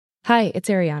Hi, it's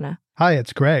Ariana. Hi,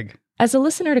 it's Greg. As a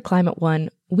listener to Climate One,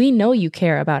 we know you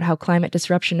care about how climate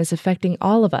disruption is affecting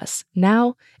all of us,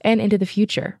 now and into the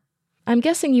future. I'm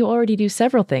guessing you already do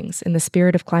several things in the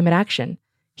spirit of climate action.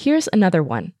 Here's another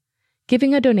one: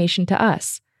 giving a donation to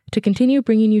us to continue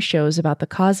bringing you shows about the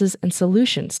causes and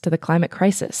solutions to the climate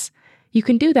crisis. You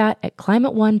can do that at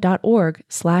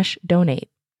climateone.org/donate.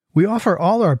 We offer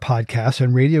all our podcasts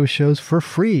and radio shows for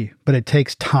free, but it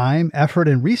takes time, effort,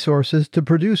 and resources to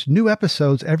produce new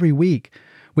episodes every week.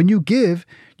 When you give,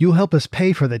 you'll help us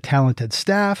pay for the talented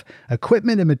staff,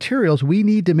 equipment, and materials we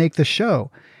need to make the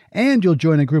show. And you'll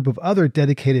join a group of other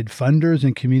dedicated funders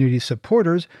and community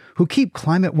supporters who keep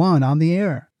Climate One on the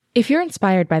air. If you're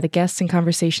inspired by the guests and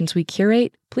conversations we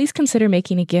curate, please consider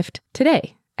making a gift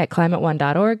today at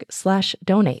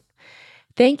climateone.org/donate.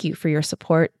 Thank you for your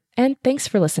support, and thanks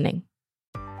for listening.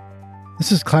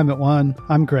 This is Climate One.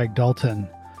 I'm Greg Dalton.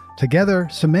 Together,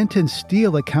 cement and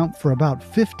steel account for about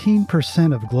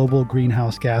 15% of global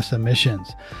greenhouse gas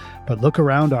emissions. But look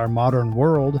around our modern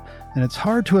world, and it's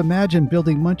hard to imagine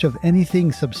building much of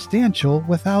anything substantial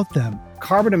without them.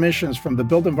 Carbon emissions from the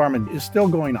built environment is still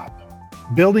going up.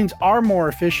 Buildings are more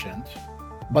efficient,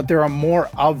 but there are more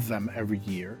of them every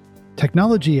year.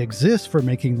 Technology exists for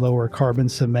making lower carbon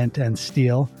cement and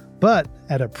steel, but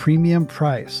at a premium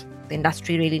price. The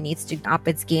industry really needs to up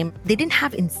its game. They didn't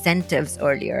have incentives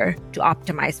earlier to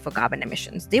optimize for carbon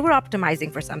emissions. They were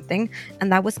optimizing for something,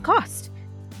 and that was cost.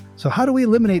 So how do we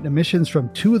eliminate emissions from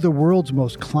two of the world's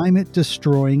most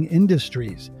climate-destroying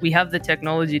industries? We have the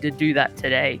technology to do that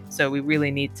today, so we really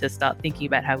need to start thinking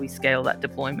about how we scale that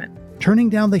deployment. Turning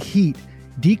down the heat,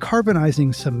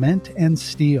 decarbonizing cement and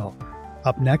steel.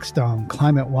 Up next on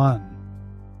Climate One.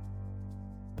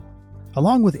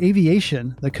 Along with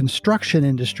aviation, the construction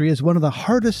industry is one of the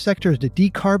hardest sectors to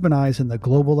decarbonize in the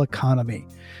global economy.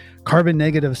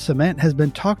 Carbon-negative cement has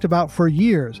been talked about for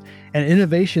years, and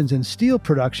innovations in steel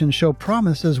production show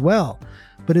promise as well.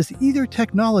 But is either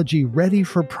technology ready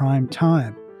for prime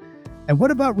time? And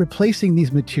what about replacing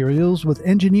these materials with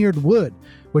engineered wood,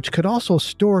 which could also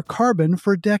store carbon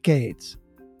for decades?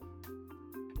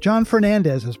 John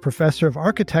Fernandez is professor of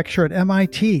architecture at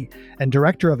MIT and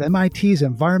director of MIT's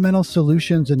Environmental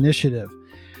Solutions Initiative.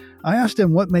 I asked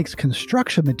him what makes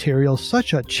construction materials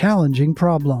such a challenging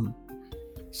problem.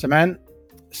 Cement,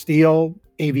 steel,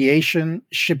 aviation,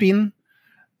 shipping,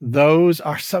 those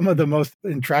are some of the most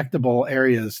intractable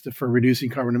areas for reducing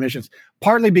carbon emissions,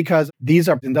 partly because these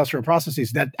are industrial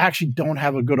processes that actually don't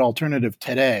have a good alternative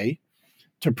today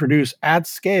to produce at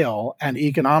scale and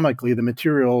economically the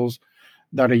materials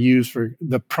that are used for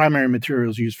the primary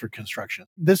materials used for construction.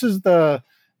 This is the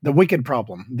wicked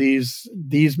problem, these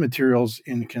materials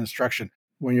in construction.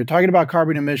 When you're talking about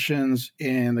carbon emissions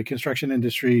in the construction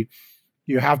industry,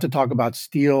 you have to talk about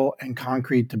steel and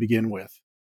concrete to begin with.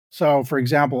 So, for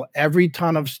example, every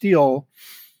ton of steel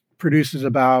produces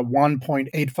about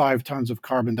 1.85 tons of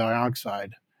carbon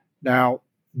dioxide. Now,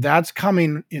 that's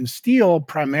coming in steel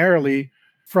primarily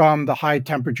from the high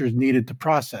temperatures needed to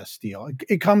process steel.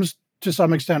 It comes to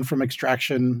some extent from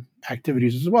extraction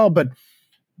activities as well, but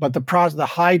the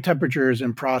high temperatures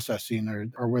in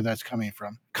processing are where that's coming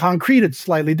from. Concrete, it's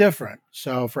slightly different.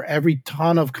 So for every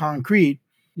ton of concrete,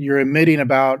 you're emitting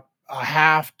about a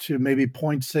half to maybe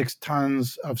 0.6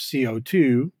 tons of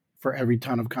CO2 for every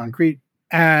ton of concrete.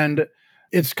 And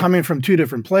it's coming from two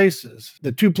different places.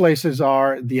 The two places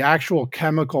are the actual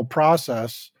chemical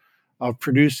process of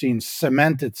producing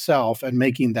cement itself and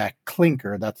making that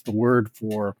clinker, that's the word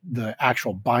for the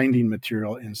actual binding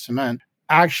material in cement,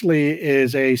 actually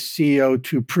is a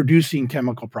CO2 producing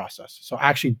chemical process. So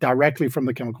actually directly from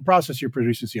the chemical process, you're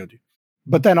producing CO2.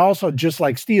 But then also, just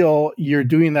like steel, you're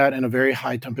doing that in a very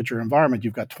high temperature environment.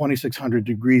 You've got 2,600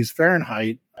 degrees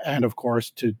Fahrenheit. And of course,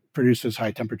 to produce those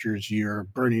high temperatures, you're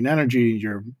burning energy,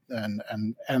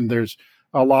 and there's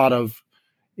a lot of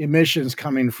emissions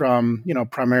coming from,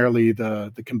 primarily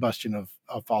the combustion of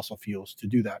fossil fuels to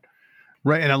do that.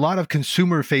 Right. And a lot of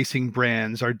consumer-facing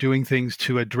brands are doing things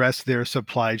to address their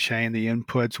supply chain, the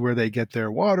inputs, where they get their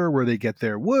water, where they get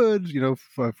their wood,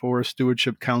 Forest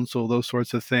Stewardship Council, those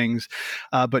sorts of things.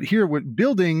 But here with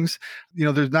buildings,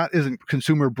 isn't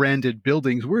consumer-branded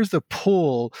buildings. Where's the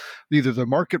pull, either the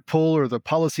market pull or the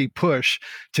policy push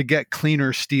to get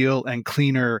cleaner steel and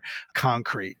cleaner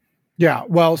concrete? Yeah,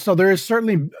 well, so there is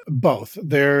certainly both.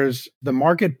 There's the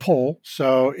market pull.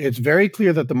 So it's very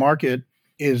clear that the market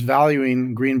is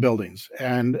valuing green buildings.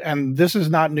 And this is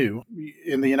not new.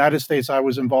 In the United States, I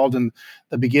was involved in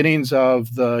the beginnings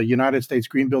of the United States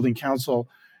Green Building Council.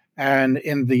 And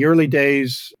in the early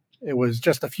days, it was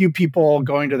just a few people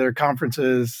going to their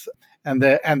conferences And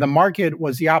the market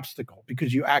was the obstacle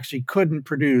because you actually couldn't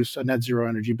produce a net zero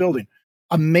energy building.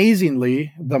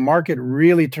 Amazingly, the market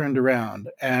really turned around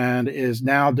and is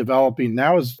now developing,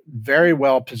 now is very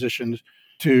well positioned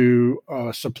to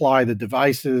supply the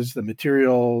devices, the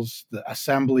materials, the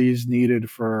assemblies needed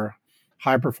for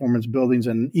high performance buildings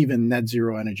and even net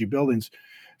zero energy buildings.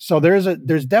 So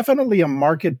there's definitely a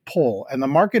market pull, and the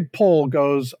market pull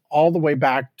goes all the way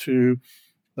back to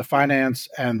the finance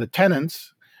and the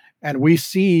tenants. And we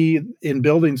see in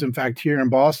buildings, in fact, here in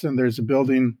Boston, there's a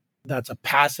building that's a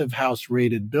passive house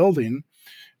rated building.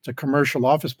 It's a commercial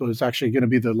office building. It's actually going to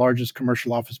be the largest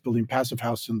commercial office building passive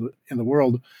house in the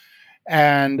world.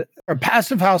 And a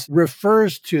passive house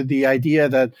refers to the idea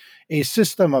that a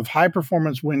system of high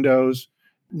performance windows,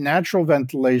 natural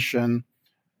ventilation,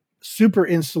 super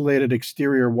insulated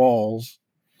exterior walls,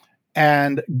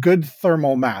 and good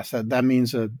thermal mass. That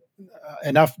means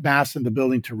enough mass in the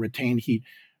building to retain heat.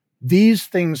 These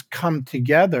things come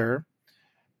together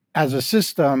as a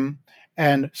system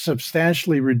and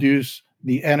substantially reduce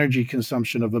the energy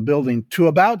consumption of a building to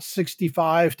about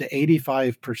 65 to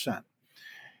 85%.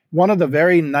 One of the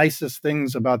very nicest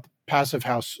things about the passive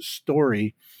house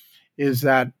story is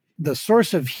that the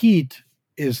source of heat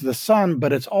is the sun,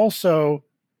 but it's also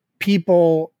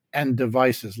people and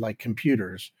devices like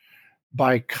computers.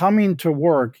 By coming to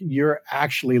work, you're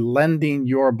actually lending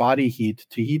your body heat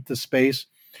to heat the space,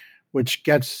 which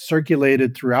gets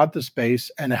circulated throughout the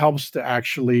space and helps to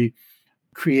actually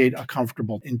create a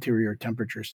comfortable interior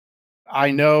temperatures.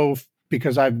 I know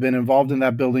because I've been involved in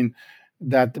that building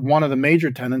that one of the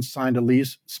major tenants signed a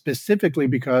lease specifically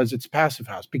because it's passive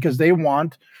house, because they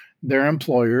want their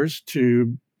employers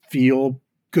to feel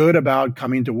good about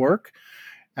coming to work.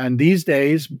 And these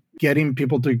days, getting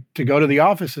people to go to the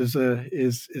office is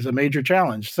a major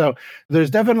challenge. So there's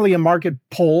definitely a market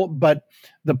pull, but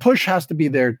the push has to be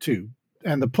there too.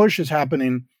 And the push is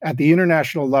happening at the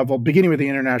international level, beginning with the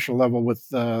international level with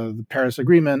the Paris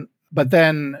Agreement, but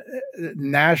then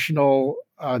national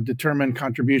determined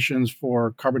contributions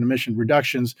for carbon emission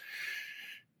reductions.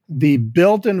 The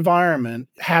built environment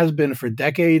has been for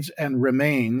decades and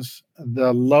remains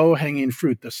the low-hanging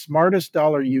fruit, the smartest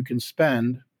dollar you can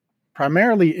spend,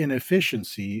 primarily in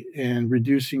efficiency in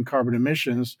reducing carbon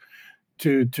emissions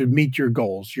to meet your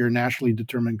goals, your nationally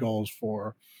determined goals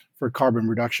for carbon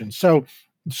reduction. So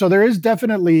there is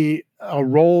definitely a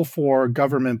role for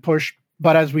government push,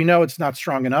 but as we know, it's not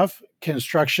strong enough.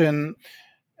 Construction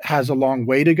has a long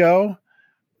way to go.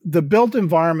 The built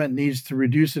environment needs to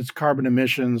reduce its carbon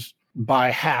emissions by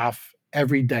half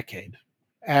every decade.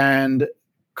 And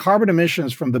carbon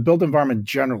emissions from the built environment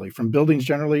generally, from buildings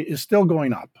generally, is still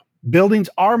going up. Buildings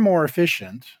are more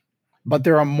efficient, but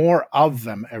there are more of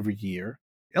them every year.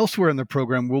 Elsewhere in the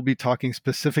program, we'll be talking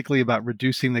specifically about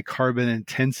reducing the carbon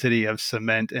intensity of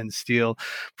cement and steel.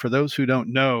 For those who don't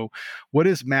know, what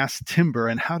is mass timber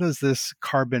and how does this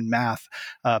carbon math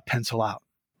pencil out?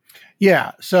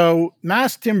 Yeah, so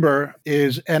mass timber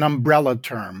is an umbrella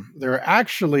term. There are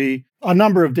actually a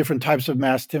number of different types of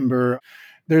mass timber.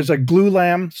 There's a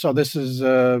glulam, so this is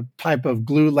a type of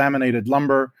glue laminated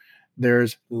lumber.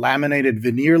 There's laminated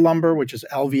veneer lumber, which is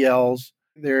LVLs.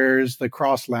 There's the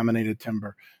cross-laminated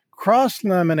timber.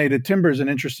 Cross-laminated timber is an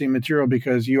interesting material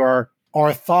because you are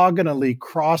orthogonally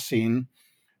crossing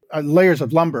layers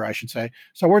of lumber, I should say.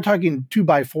 So we're talking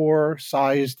 2x4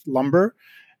 sized lumber,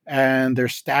 and they're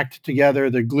stacked together,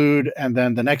 they're glued, and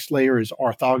then the next layer is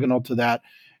orthogonal to that.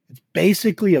 It's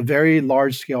basically a very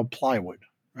large-scale plywood,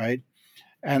 right?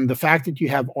 And the fact that you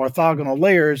have orthogonal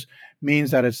layers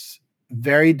means that it's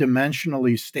very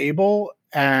dimensionally stable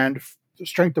and the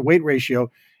strength to weight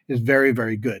ratio is very,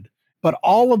 very good. But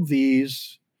all of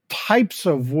these types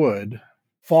of wood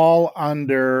fall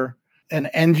under an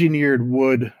engineered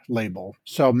wood label.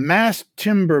 So mass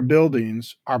timber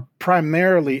buildings are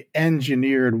primarily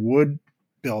engineered wood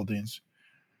buildings.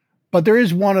 But there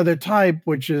is one other type,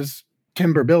 which is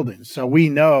timber buildings. So we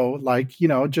know,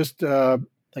 just a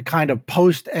kind of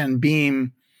post and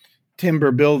beam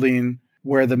timber building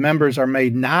where the members are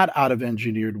made not out of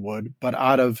engineered wood, but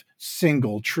out of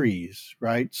single trees,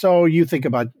 right? So you think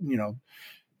about,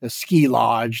 the ski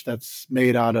lodge that's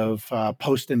made out of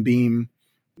post and beam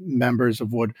members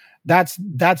of wood. That's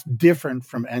different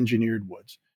from engineered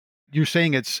woods. You're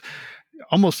saying it's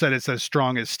almost said it's as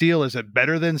strong as steel. Is it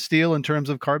better than steel in terms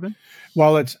of carbon?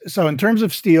 Well, in terms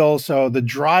of steel, so the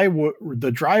dry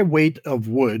weight of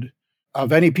wood,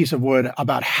 of any piece of wood,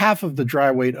 about half of the dry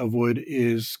weight of wood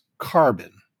is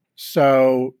carbon.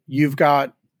 So you've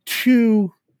got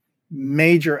two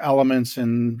major elements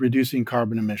in reducing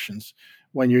carbon emissions.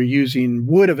 when you're using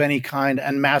wood of any kind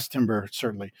and mass timber,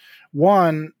 certainly.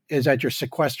 One is that you're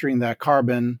sequestering that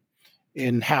carbon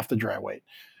in half the dry weight.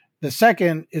 The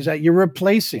second is that you're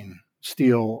replacing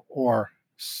steel or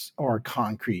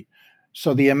concrete.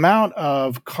 So the amount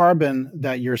of carbon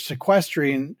that you're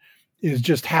sequestering is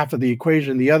just half of the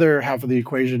equation. The other half of the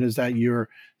equation is that you're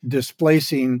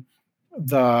displacing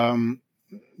the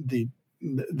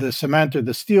the cement or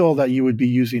the steel that you would be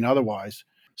using otherwise.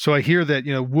 So I hear that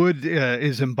wood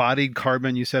is embodied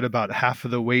carbon. You said about half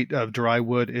of the weight of dry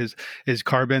wood is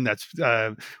carbon. That's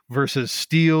versus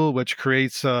steel, which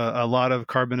creates a lot of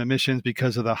carbon emissions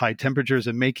because of the high temperatures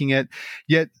in making it.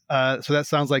 Yet, so that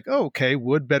sounds like, oh, okay,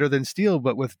 wood better than steel.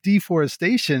 But with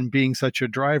deforestation being such a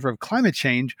driver of climate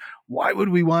change, why would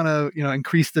we want to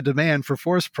increase the demand for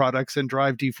forest products and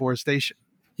drive deforestation?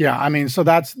 Yeah, I mean, so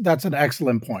that's an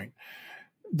excellent point.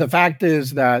 The fact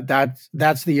is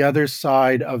that's the other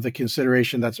side of the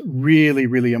consideration that's really,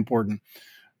 really important,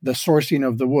 the sourcing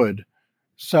of the wood.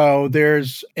 So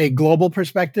there's a global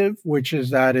perspective, which is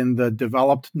that in the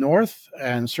developed North,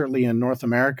 and certainly in North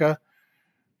America,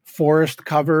 forest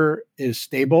cover is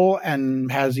stable and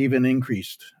has even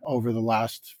increased over the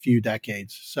last few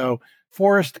decades. So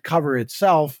forest cover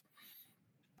itself,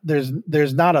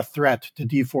 there's not a threat to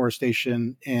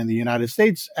deforestation in the United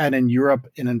States and in Europe,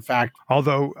 and in fact,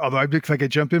 although if I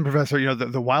could jump in, Professor,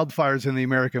 the wildfires in the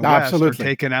American West absolutely are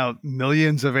taking out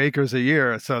millions of acres a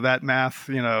year. So that math,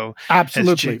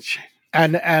 absolutely,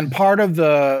 and part of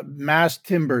the mass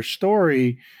timber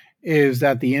story is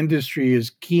that the industry is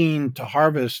keen to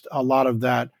harvest a lot of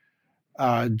that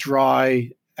dry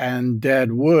and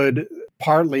dead wood,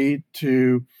 partly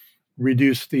to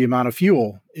reduce the amount of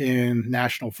fuel in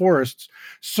national forests.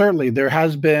 Certainly, there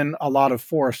has been a lot of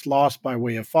forest loss by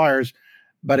way of fires,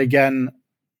 but again,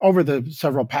 over the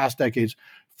several past decades,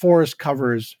 forest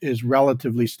cover is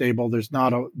relatively stable. There's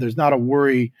not a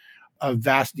worry of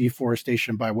vast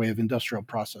deforestation by way of industrial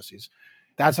processes.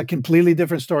 That's a completely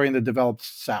different story in the developed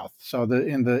South. So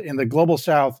in the global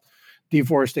South,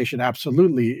 deforestation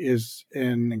absolutely is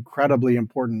an incredibly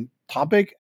important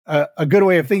topic. A good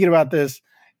way of thinking about this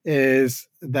is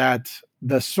that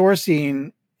the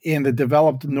sourcing in the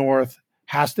developed North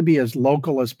has to be as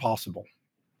local as possible.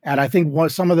 And I think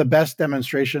some of the best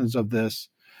demonstrations of this,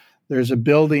 there's a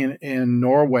building in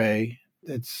Norway.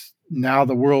 It's now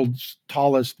the world's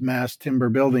tallest mass timber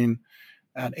building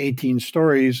at 18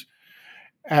 stories.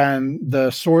 And the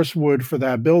source wood for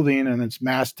that building and its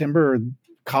mass timber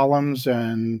columns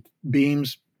and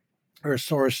beams are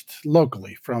sourced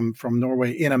locally from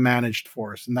Norway in a managed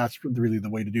forest. And that's really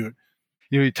the way to do it.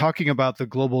 You're talking about the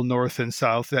global North and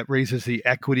South. That raises the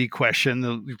equity question.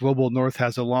 The global North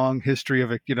has a long history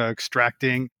of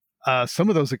extracting. Some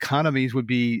of those economies would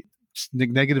be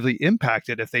negatively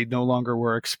impacted if they no longer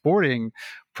were exporting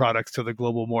products to the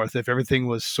global North. If everything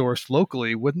was sourced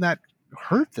locally, wouldn't that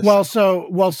hurt this? So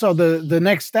the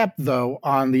next step though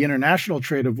on the international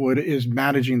trade of wood is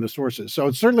managing the sources.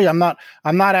 So certainly I'm not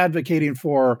advocating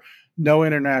for no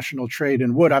international trade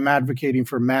in wood. I'm advocating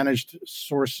for managed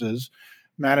sources,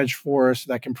 managed forests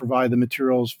that can provide the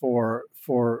materials for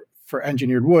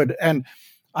engineered wood. And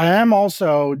I am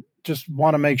also just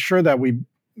want to make sure that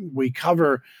we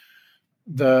cover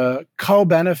the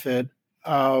co-benefit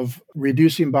of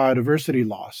reducing biodiversity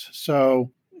loss. So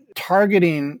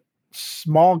targeting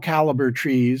small caliber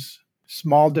trees,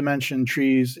 small dimension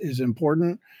trees is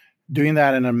important. Doing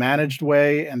that in a managed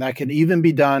way, and that can even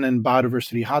be done in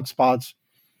biodiversity hotspots.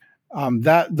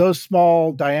 That those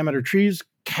small diameter trees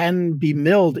can be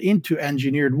milled into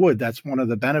engineered wood. That's one of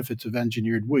the benefits of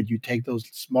engineered wood. You take those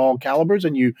small calibers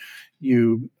and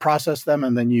you process them,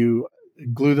 and then you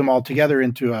glue them all together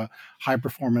into a high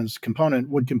performance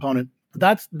wood component.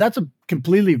 That's a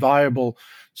completely viable,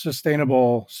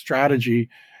 sustainable strategy.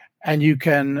 And you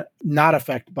can not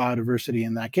affect biodiversity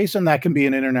in that case. And that can be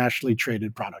an internationally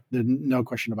traded product. There's no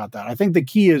question about that. I think the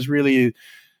key is really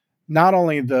not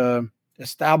only the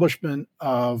establishment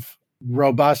of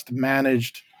robust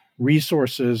managed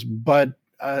resources, but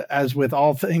as with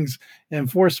all things,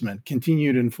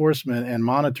 continued enforcement and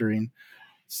monitoring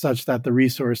such that the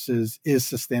resources is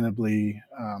sustainably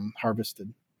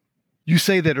harvested. You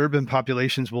say that urban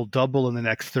populations will double in the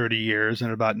next 30 years,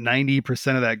 and about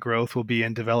 90% of that growth will be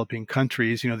in developing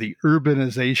countries. The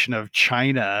urbanization of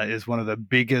China is one of the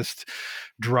biggest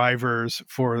drivers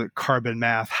for carbon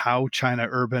math, how China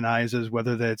urbanizes,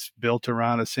 whether that's built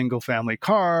around a single family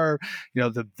car,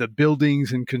 the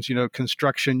buildings and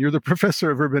construction. You're the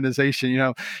professor of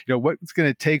urbanization. What's going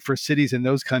to take for cities in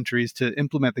those countries to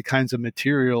implement the kinds of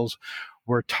materials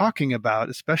we're talking about,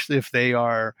 especially if they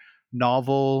are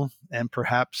novel and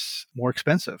perhaps more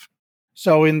expensive.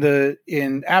 So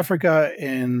in Africa,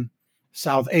 in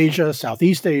South Asia,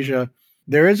 Southeast Asia,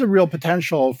 there is a real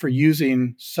potential for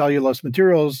using cellulose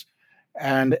materials,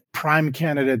 and prime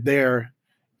candidate there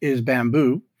is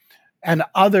bamboo and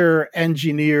other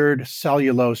engineered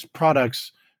cellulose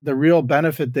products. The real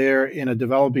benefit there in a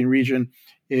developing region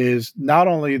is not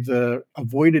only the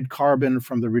avoided carbon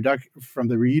from the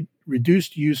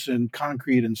reduced use in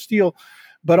concrete and steel,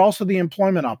 but also the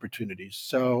employment opportunities.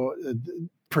 So,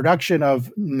 production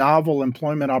of novel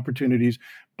employment opportunities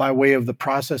by way of the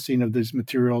processing of these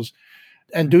materials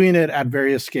and doing it at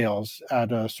various scales,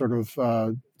 at a sort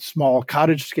of small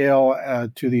cottage scale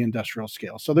to the industrial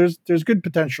scale. So there's good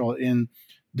potential in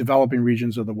developing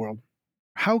regions of the world.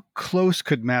 How close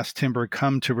could mass timber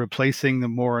come to replacing the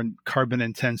more carbon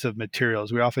intensive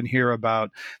materials? We often hear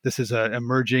about this as an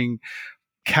emerging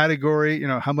category.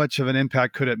 How much of an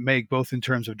impact could it make, both in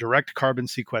terms of direct carbon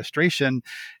sequestration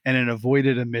and in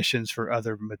avoided emissions for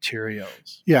other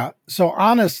materials? Yeah. So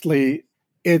honestly,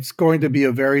 it's going to be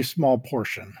a very small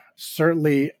portion,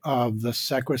 certainly of the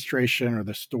sequestration or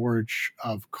the storage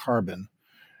of carbon.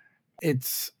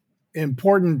 It's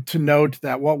important to note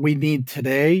that what we need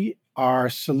today are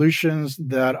solutions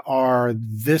that are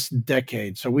this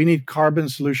decade. So we need carbon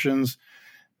solutions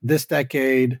this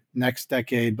decade, next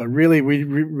decade, but really we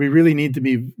really need to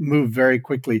be moved very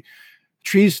quickly.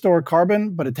 Trees store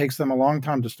carbon, but it takes them a long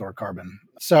time to store carbon.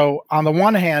 So on the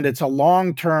one hand, it's a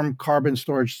long-term carbon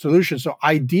storage solution. So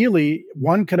ideally,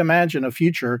 one could imagine a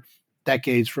future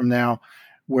decades from now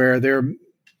where there are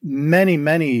many,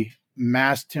 many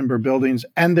mass timber buildings,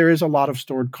 and there is a lot of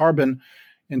stored carbon.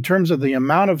 In terms of the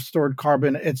amount of stored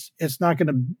carbon, it's not going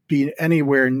to be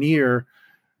anywhere near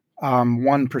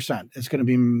 1%. It's going to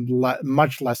be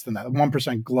much less than that,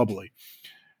 1% globally.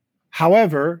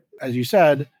 However, as you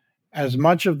said, as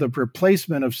much of the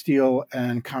replacement of steel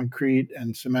and concrete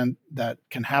and cement that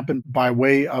can happen by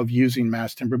way of using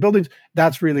mass timber buildings,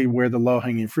 that's really where the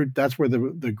low-hanging fruit, that's where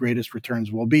the greatest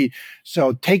returns will be.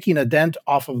 So taking a dent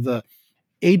off of the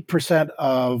 8%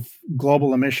 of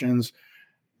global emissions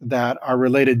that are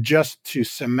related just to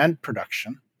cement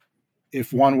production,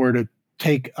 if one were to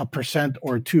take 1%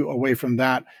 or 2% away from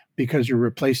that because you're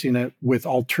replacing it with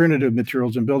alternative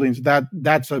materials and buildings,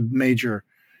 that's a major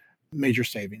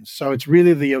savings. So it's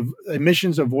really the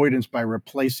emissions avoidance by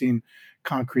replacing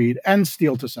concrete and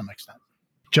steel to some extent.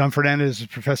 John Fernandez is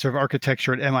professor of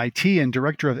architecture at MIT and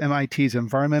director of MIT's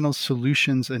Environmental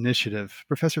Solutions Initiative.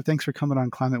 Professor, thanks for coming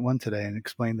on Climate One today and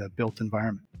explain the built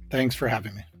environment. Thanks for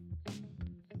having me.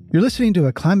 You're listening to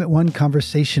a Climate One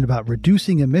conversation about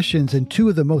reducing emissions in two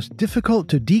of the most difficult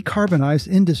to decarbonize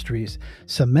industries,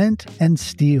 cement and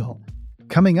steel.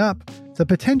 Coming up, the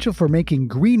potential for making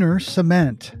greener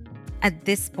cement. At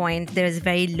this point, there's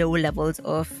very low levels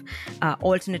of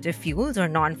alternative fuels or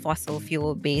non-fossil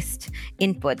fuel-based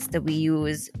inputs that we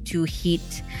use to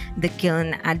heat the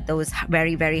kiln at those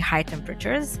very, very high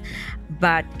temperatures.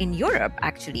 But in Europe,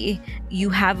 actually,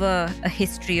 you have a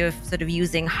history of sort of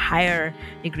using higher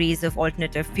degrees of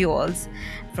alternative fuels.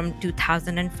 From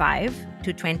 2005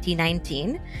 to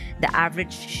 2019, the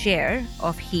average share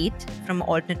of heat from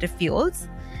alternative fuels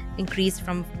increased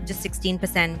from just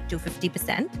 16% to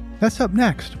 50%. That's up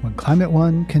next when Climate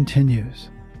One continues.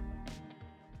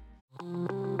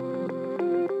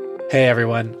 Hey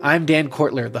everyone, I'm Dan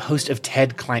Kortler, the host of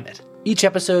TED Climate. Each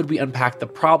episode, we unpack the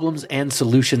problems and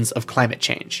solutions of climate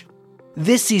change.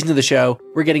 This season of the show,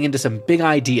 we're getting into some big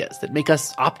ideas that make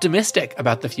us optimistic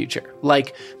about the future,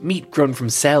 like meat grown from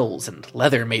cells and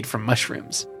leather made from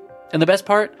mushrooms. And the best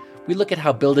part? We look at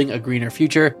how building a greener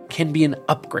future can be an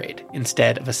upgrade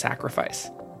instead of a sacrifice.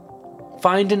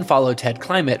 Find and follow TED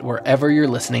Climate wherever you're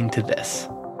listening to this.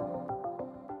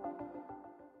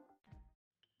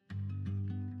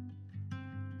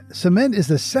 Cement is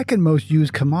the second most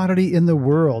used commodity in the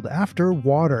world after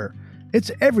water. It's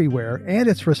everywhere, and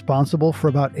it's responsible for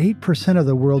about 8% of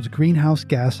the world's greenhouse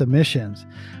gas emissions.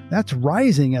 That's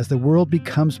rising as the world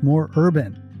becomes more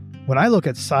urban. When I look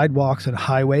at sidewalks and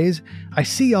highways, I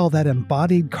see all that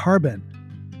embodied carbon.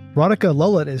 Radhika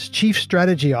Lulit is Chief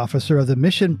Strategy Officer of the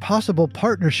Mission Possible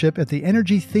Partnership at the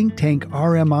energy think tank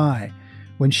RMI.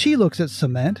 When she looks at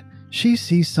cement, she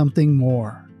sees something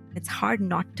more. It's hard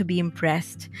not to be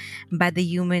impressed by the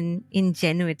human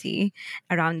ingenuity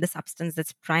around the substance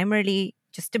that's primarily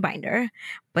just a binder,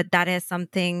 but that has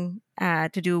something to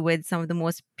do with some of the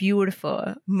most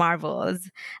beautiful marvels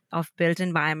of built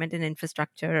environment and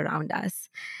infrastructure around us.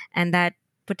 And that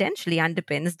potentially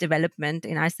underpins development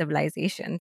in our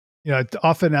civilization. I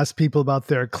often ask people about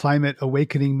their climate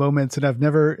awakening moments, and I've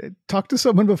never talked to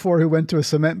someone before who went to a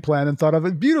cement plant and thought of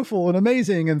it beautiful and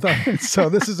amazing. And thought, so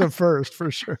this is a first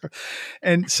for sure.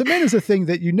 And cement is a thing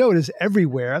that is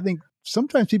everywhere. I think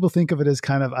sometimes people think of it as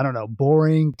kind of, I don't know,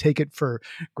 boring, take it for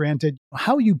granted.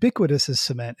 How ubiquitous is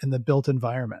cement in the built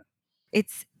environment?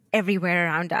 It's everywhere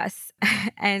around us.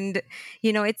 And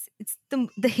it's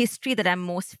the history that I'm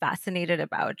most fascinated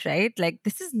about, right? Like,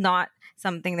 this is not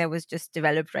something that was just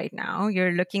developed right now.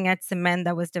 You're looking at cement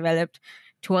that was developed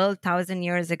 12,000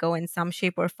 years ago in some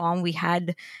shape or form. We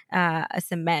had a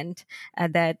cement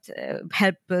that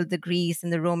helped build the Greece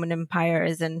and the Roman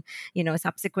empires, and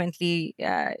subsequently,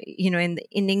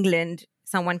 in England,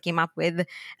 someone came up with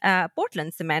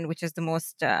Portland cement, which is the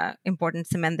most important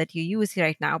cement that you use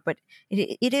right now. But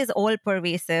it is all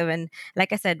pervasive. And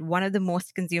like I said, one of the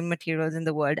most consumed materials in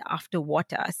the world after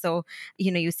water. So,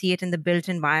 you see it in the built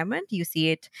environment, you see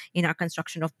it in our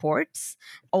construction of ports,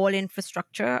 all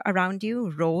infrastructure around you,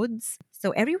 roads.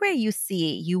 So everywhere you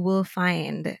see, you will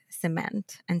find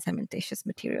cement and cementitious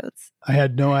materials. I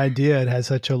had no idea it has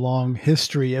such a long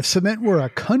history. If cement were a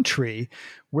country,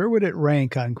 where would it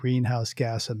rank on greenhouse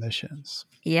gas emissions?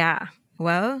 Yeah.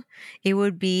 Well, it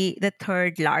would be the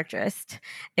third largest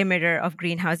emitter of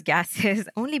greenhouse gases,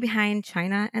 only behind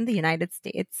China and the United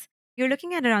States. You're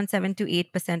looking at around 7 to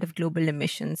 8% of global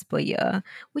emissions per year,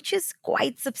 which is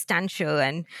quite substantial.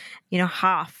 And,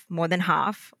 more than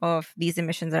half of these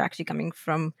emissions are actually coming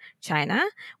from China,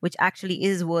 which actually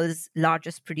is world's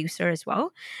largest producer as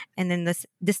well. And then the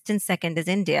distant second is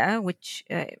India, which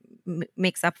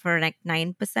makes up for like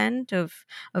 9%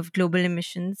 of global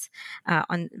emissions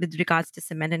with regards to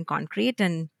cement and concrete.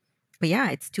 But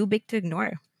yeah, it's too big to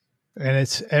ignore. And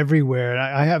it's everywhere. And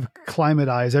I have climate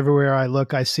eyes. Everywhere I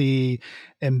look, I see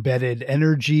embedded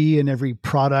energy in every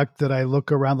product that I look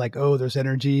around, like, oh, there's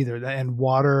energy there and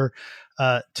water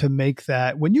to make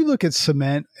that. When you look at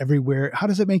cement everywhere, how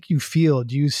does it make you feel?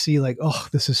 Do you see like, oh,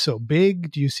 this is so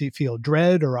big? Do you feel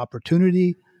dread or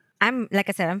opportunity? Like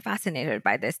I said, I'm fascinated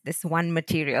by this one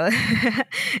material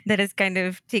that has kind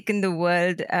of taken the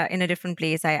world in a different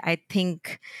place. I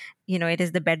think, it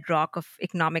is the bedrock of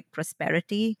economic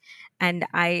prosperity, and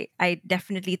I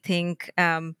definitely think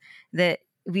that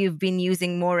we've been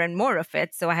using more and more of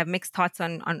it. So I have mixed thoughts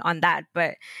on that.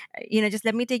 But just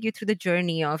let me take you through the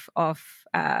journey of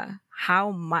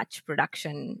how much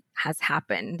production has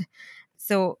happened.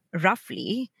 So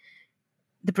roughly,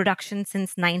 the production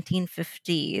since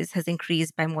 1950s has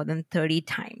increased by more than 30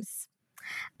 times.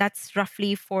 That's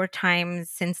roughly 4 times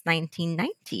since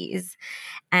 1990s.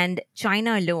 And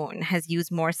China alone has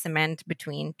used more cement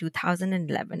between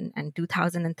 2011 and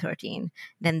 2013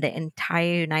 than the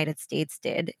entire United States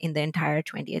did in the entire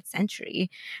 20th century,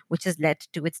 which has led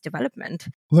to its development.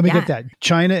 Let me get that.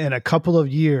 China in a couple of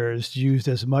years used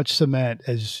as much cement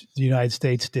as the United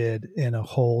States did in a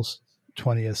whole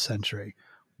 20th century.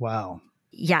 Wow.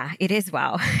 Yeah, it is.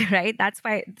 Wow. Right. That's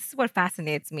why this is what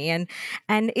fascinates me. And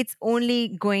it's only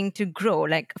going to grow.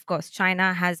 Like, of course,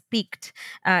 China has peaked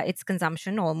its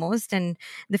consumption almost, and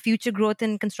the future growth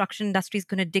in construction industry is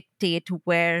going to dictate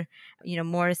where,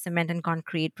 more cement and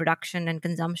concrete production and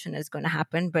consumption is going to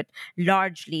happen. But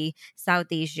largely South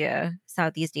Asia,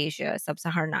 Southeast Asia,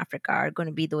 Sub-Saharan Africa are going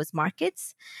to be those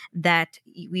markets that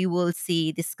we will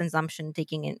see this consumption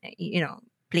taking in,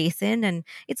 place in, and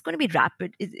it's going to be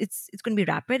rapid. It's going to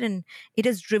be rapid, and it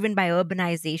is driven by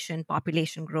urbanization,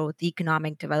 population growth,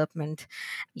 economic development.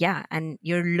 Yeah, and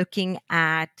you're looking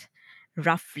at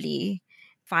roughly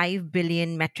 5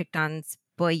 billion metric tons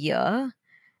per year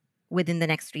within the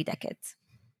next 3 decades.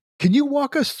 Can you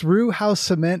walk us through how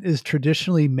cement is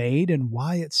traditionally made and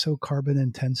why it's so carbon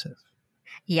intensive?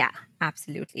 Yeah,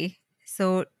 absolutely.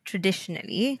 So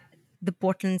traditionally, the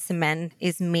Portland cement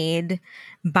is made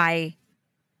by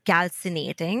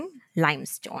calcinating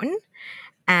limestone,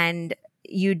 and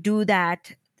you do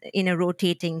that in a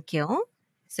rotating kiln.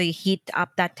 So you heat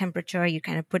up that temperature, you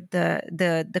kind of put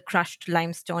the crushed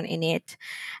limestone in it,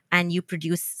 and you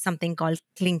produce something called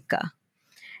clinker,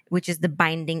 which is the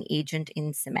binding agent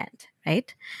in cement,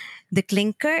 right? The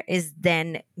clinker is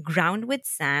then ground with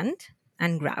sand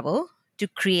and gravel to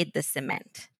create the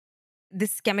cement.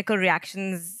 This chemical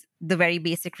reaction is the very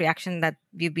basic reaction that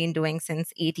we've been doing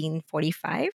since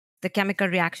 1845. The chemical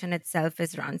reaction itself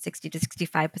is around 60 to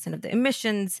 65% of the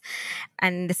emissions.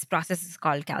 And this process is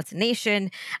called calcination.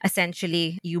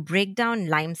 Essentially, you break down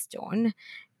limestone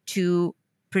to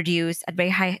produce at very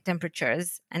high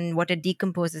temperatures, and what it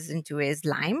decomposes into is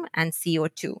lime and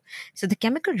CO2. So the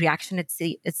chemical reaction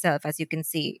itself, as you can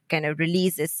see, kind of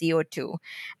releases CO2,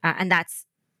 and that's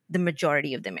the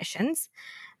majority of the emissions.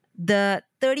 The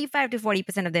 35 to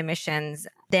 40% of the emissions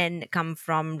then come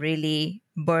from really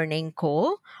burning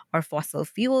coal or fossil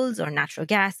fuels or natural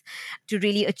gas to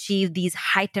really achieve these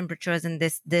high temperatures in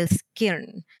this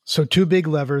kiln. So, two big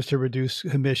levers to reduce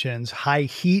emissions: high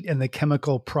heat and the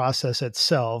chemical process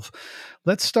itself.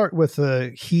 Let's start with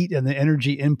the heat and the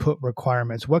energy input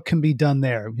requirements. What can be done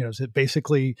there? Is it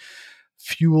basically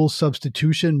fuel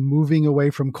substitution, moving away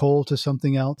from coal to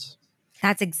something else?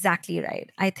 That's exactly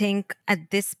right. I think at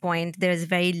this point, there's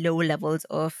very low levels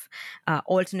of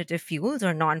alternative fuels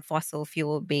or non-fossil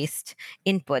fuel-based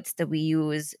inputs that we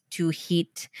use to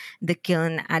heat the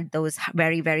kiln at those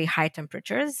very, very high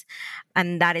temperatures.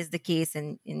 And that is the case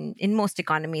in most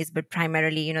economies, but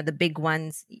primarily, the big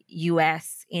ones,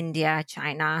 US, India,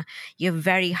 China, you have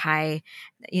very high,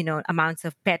 amounts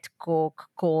of pet coke,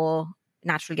 coal,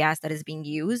 natural gas that is being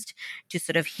used to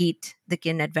sort of heat the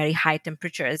kiln at very high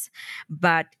temperatures.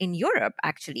 But in Europe,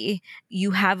 actually,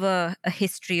 you have a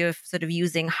history of sort of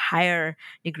using higher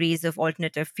degrees of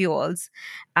alternative fuels.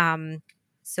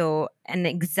 So an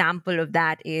example of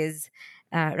that is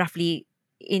roughly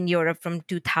in Europe from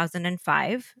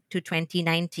 2005 to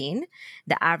 2019,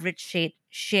 the average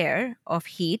share of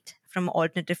heat from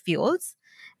alternative fuels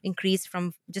increased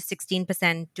from just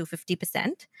 16% to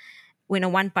 50%.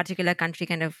 One particular country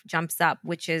kind of jumps up,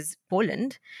 which is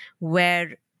Poland,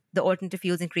 where the alternative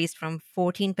fuels increased from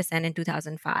 14% in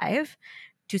 2005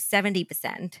 to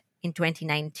 70% in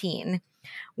 2019,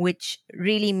 which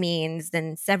really means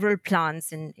then several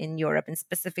plants in Europe and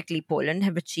specifically Poland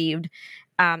have achieved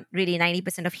really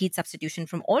 90% of heat substitution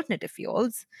from alternative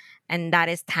fuels. And that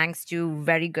is thanks to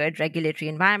very good regulatory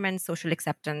environment, social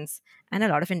acceptance, and a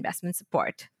lot of investment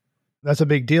support. That's a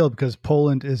big deal because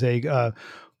Poland is a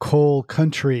coal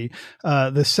country.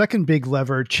 The second big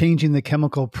lever, changing the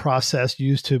chemical process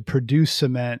used to produce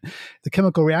cement, the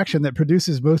chemical reaction that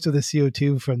produces most of the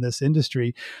CO2 from this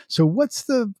industry. So what's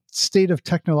the state of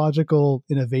technological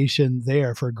innovation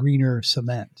there for greener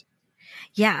cement?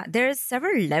 Yeah, there's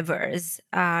several levers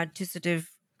to sort of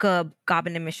curb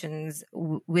carbon emissions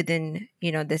within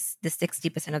this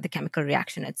 60% of the chemical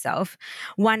reaction itself.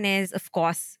 One is, of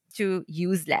course, to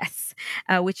use less,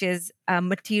 which is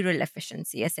material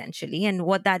efficiency essentially. And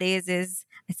what that is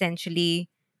essentially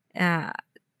I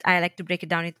like to break it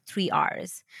down into 3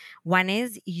 R's. One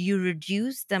is you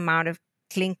reduce the amount of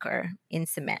clinker in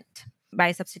cement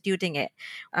by substituting it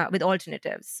with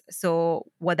alternatives. So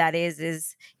what that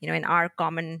is in our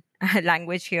common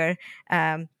language here,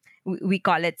 we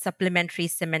call it supplementary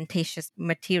cementitious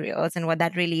materials. And what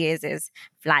that really is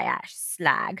fly ash,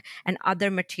 slag, and other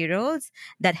materials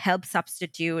that help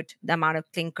substitute the amount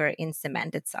of clinker in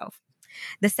cement itself.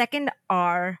 The second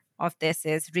R of this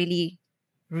is really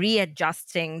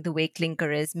readjusting the way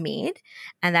clinker is made,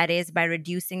 and that is by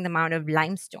reducing the amount of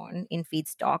limestone in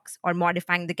feedstocks or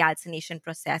modifying the calcination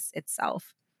process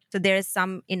itself. So there is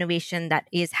some innovation that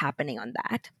is happening on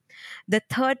that. The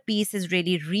third piece is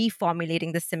really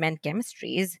reformulating the cement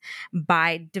chemistries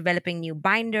by developing new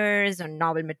binders or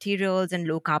novel materials and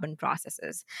low carbon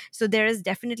processes. So there is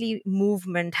definitely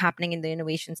movement happening in the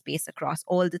innovation space across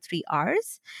all the 3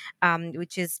 Rs,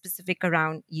 which is specific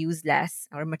around use less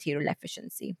or material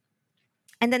efficiency.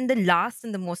 And then the last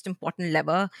and the most important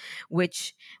lever,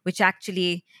 which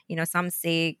actually, some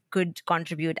say could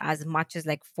contribute as much as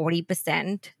like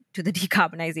 40% to the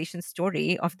decarbonization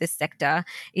story of this sector,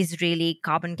 is really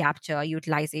carbon capture,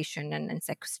 utilization, and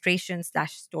sequestration /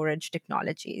 storage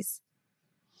technologies.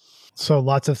 So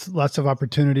lots of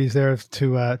opportunities there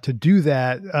to do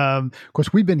that. Of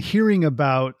course, we've been hearing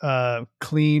about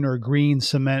clean or green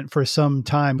cement for some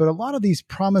time, but a lot of these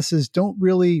promises don't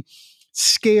really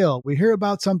scale. We hear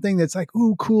about something that's like,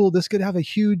 "Ooh, cool! This could have a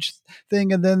huge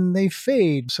thing," and then they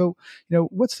fade. So,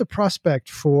 what's the prospect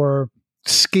for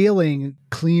scaling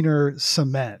cleaner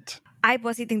cement? I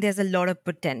personally think there's a lot of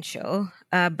potential,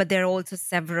 but there are also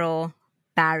several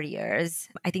barriers.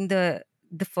 I think the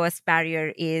first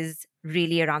barrier is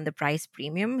really around the price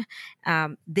premium.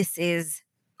 This is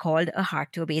called a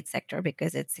hard to abate sector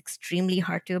because it's extremely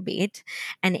hard to abate,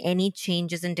 and any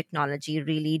changes in technology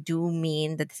really do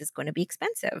mean that this is going to be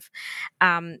expensive.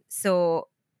 So,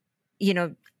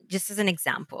 just as an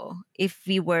example, if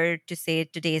we were to say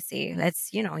today,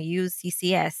 let's use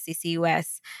CCS,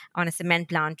 CCUS on a cement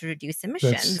plant to reduce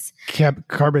emissions.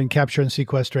 Carbon capture and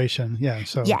sequestration. Yeah.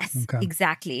 So yes, okay.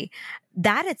 Exactly.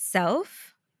 That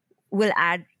itself will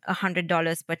add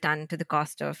 $100 per ton to the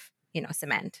cost of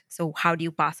cement. So how do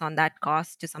you pass on that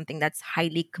cost to something that's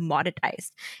highly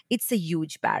commoditized? It's a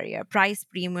huge barrier. Price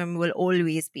premium will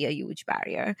always be a huge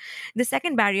barrier. The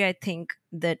second barrier I think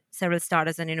that several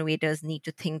startups and innovators need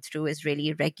to think through is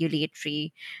really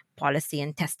regulatory policy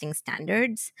and testing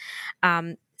standards.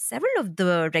 Several of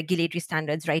the regulatory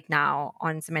standards right now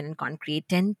on cement and concrete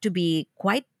tend to be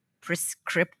quite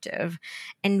prescriptive,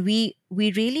 and we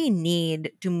really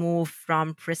need to move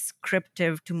from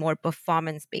prescriptive to more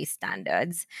performance based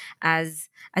standards as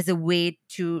a way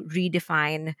to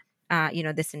redefine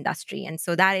this industry. And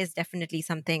so that is definitely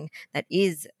something that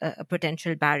is a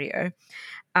potential barrier.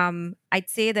 I'd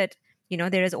say that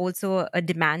there is also a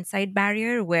demand side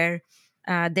barrier where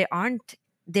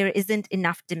there isn't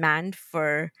enough demand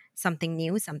for something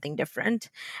new, something different.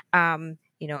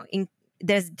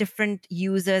 There's different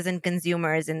users and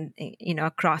consumers and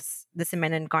across the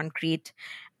cement and concrete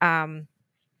um,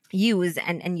 use,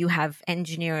 and you have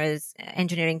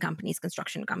engineering companies,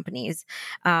 construction companies.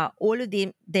 All of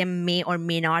them may or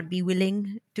may not be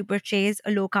willing to purchase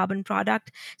a low carbon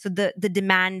product. So the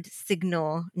demand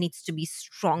signal needs to be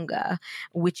stronger,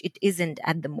 which it isn't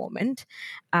at the moment.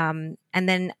 And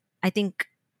then I think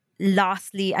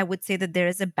lastly, I would say that there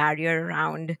is a barrier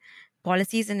around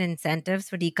policies and incentives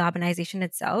for decarbonization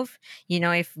itself.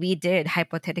 If we did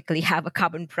hypothetically have a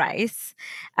carbon price,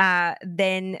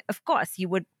 then of course you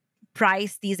would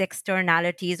price these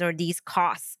externalities or these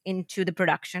costs into the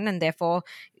production, and therefore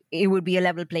it would be a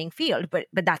level playing field. But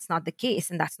that's not the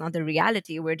case, and that's not the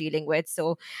reality we're dealing with.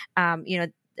 So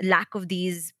lack of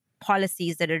these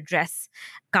policies that address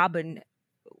carbon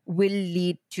will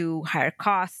lead to higher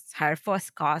costs, higher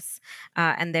first costs,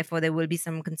 and therefore there will be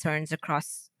some concerns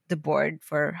across the board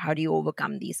for how do you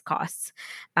overcome these costs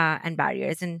and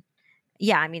barriers. And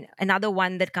yeah, I mean, another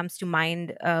one that comes to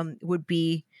mind would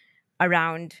be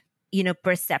around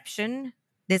perception.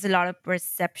 There's a lot of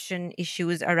perception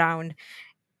issues around,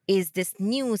 is this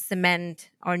new cement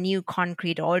or new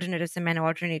concrete, alternative cement or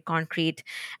alternative concrete,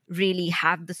 really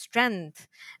have the strength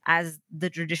as the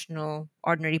traditional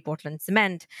ordinary Portland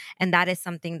cement? And that is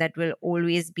something that will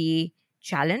always be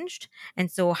challenged.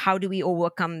 And so how do we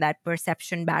overcome that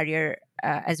perception barrier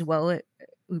as well,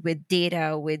 with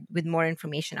data, with more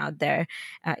information out there?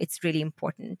 It's really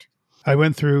important. I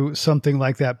went through something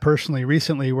like that personally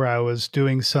recently where I was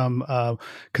doing some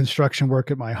construction work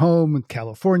at my home in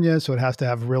California. So it has to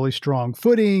have really strong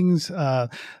footings,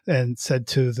 and said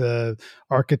to the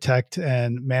architect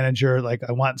and manager, like,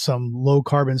 I want some low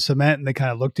carbon cement. And they kind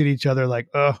of looked at each other like,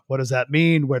 what does that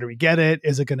mean? Where do we get it?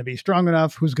 Is it going to be strong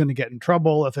enough? Who's going to get in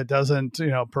trouble if it doesn't,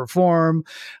 perform?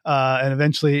 And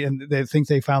eventually, and they think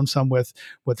they found some with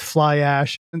fly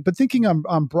ash. But thinking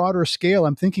on broader scale,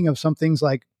 I'm thinking of some things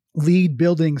like LEED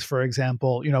buildings, for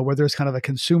example, where there's kind of a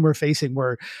consumer facing,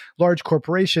 where large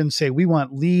corporations say, we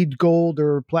want LEED gold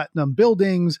or platinum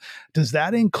buildings. Does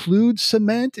that include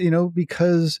cement?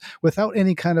 Because without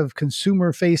any kind of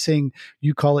consumer facing,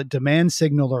 you call it demand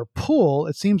signal or pull,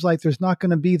 it seems like there's not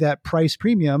going to be that price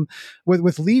premium.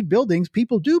 With LEED buildings,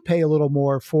 people do pay a little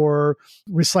more for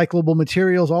recyclable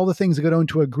materials, all the things that go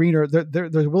into a greener,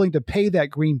 they're willing to pay that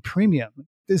green premium.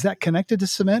 Is that connected to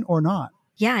cement or not?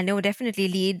 Yeah, no, definitely.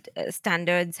 LEED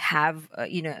standards have,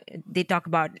 they talk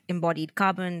about embodied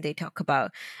carbon. They talk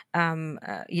about, and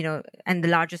the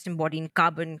largest embodied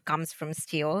carbon comes from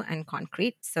steel and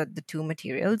concrete. So the two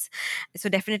materials. So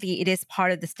definitely it is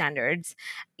part of the standards.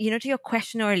 To your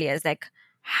question earlier, is like,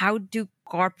 how do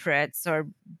corporates or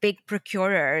big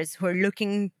procurers who are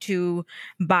looking to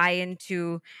buy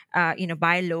into,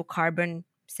 buy low carbon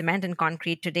cement and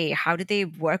concrete today, how do they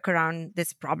work around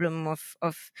this problem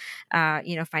of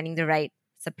finding the right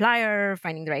supplier,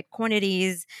 finding the right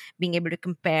quantities, being able to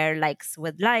compare likes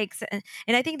with likes?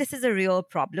 And I think this is a real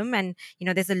problem. And,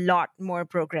 there's a lot more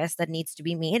progress that needs to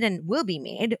be made and will be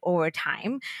made over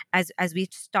time as we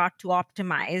start to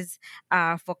optimize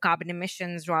for carbon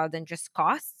emissions rather than just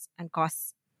costs and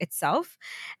costs itself.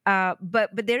 But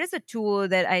there is a tool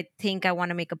that I think I want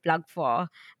to make a plug for,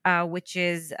 which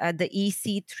is the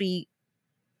EC3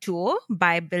 tool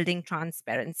by Building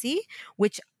Transparency,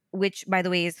 which by the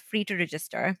way is free to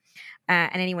register,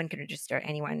 and anyone can register.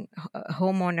 Anyone, a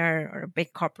homeowner or a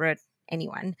big corporate,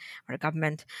 anyone, or a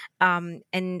government. And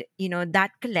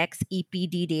that collects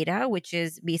EPD data, which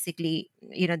is basically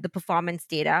the performance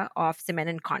data of cement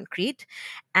and concrete,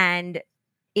 and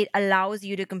it allows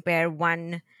you to compare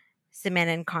one cement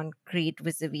and concrete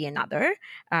vis-a-vis another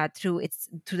through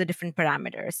the different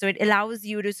parameters. So it allows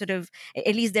you to sort of,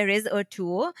 at least there is a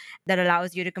tool that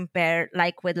allows you to compare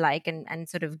like with like, and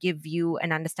sort of give you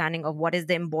an understanding of what is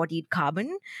the embodied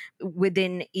carbon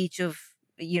within each of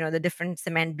the different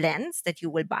cement blends that you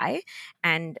will buy,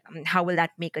 and how will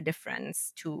that make a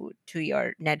difference to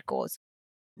your net goals?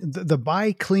 The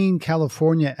Buy Clean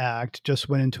California Act just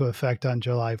went into effect on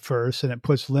July 1st, and it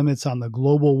puts limits on the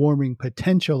global warming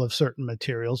potential of certain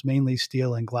materials, mainly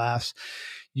steel and glass,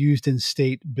 used in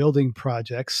state building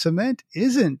projects. Cement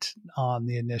isn't on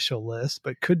the initial list,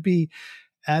 but could be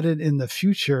added in the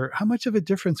future. How much of a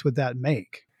difference would that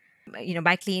make?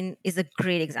 Buy Clean is a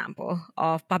great example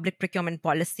of public procurement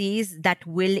policies that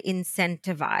will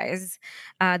incentivize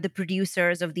the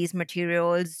producers of these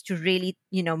materials to really,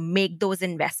 make those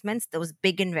investments, those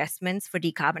big investments for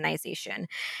decarbonization.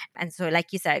 And so,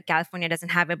 like you said, California doesn't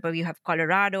have it, but you have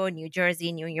Colorado, New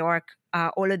Jersey, New York.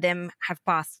 All of them have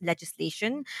passed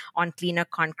legislation on cleaner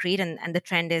concrete. And the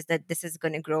trend is that this is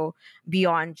going to grow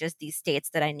beyond just these states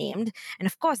that I named. And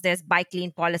of course, there's Buy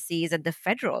Clean policies at the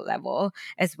federal level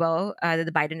as well, that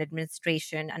the Biden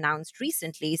administration announced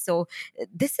recently. So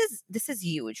this is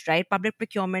huge, right? Public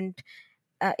procurement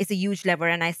is a huge lever.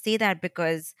 And I say that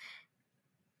because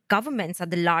governments are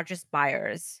the largest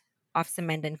buyers of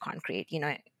cement and concrete.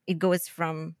 It goes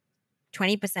from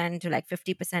 20% to like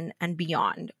 50% and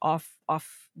beyond of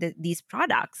these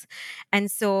products.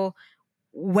 And so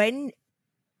when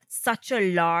such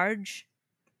a large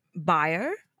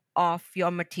buyer of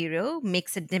your material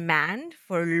makes a demand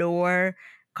for lower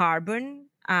carbon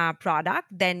product,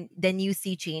 then you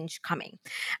see change coming.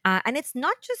 And it's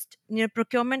not just,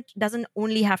 procurement doesn't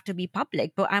only have to be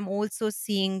public, but I'm also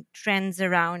seeing trends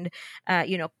around,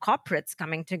 corporates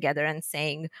coming together and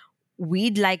saying,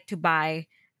 we'd like to buy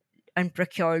and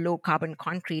procure low carbon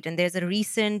concrete. And there's a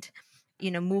recent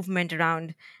movement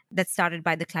around that started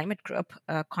by the climate group,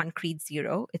 Concrete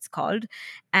Zero it's called.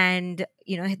 And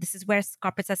this is where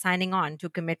corporates are signing on to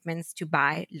commitments to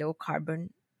buy low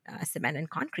carbon cement and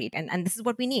concrete. And this is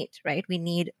what we need, right? We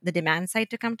need the demand side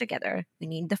to come together. We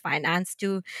need the finance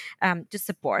to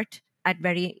support and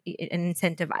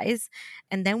incentivize,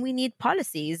 and then we need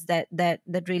policies that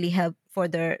really help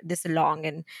further this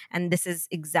along. And this is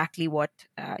exactly what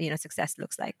success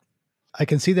looks like. I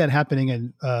can see that happening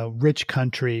in rich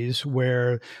countries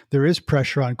where there is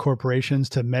pressure on corporations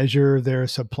to measure their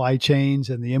supply chains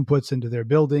and the inputs into their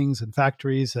buildings and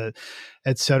factories,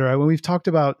 et cetera. When we've talked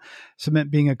about cement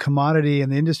being a commodity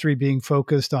and the industry being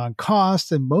focused on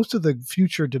cost and most of the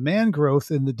future demand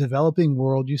growth in the developing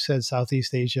world, you said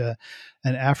Southeast Asia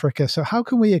and Africa. So how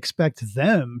can we expect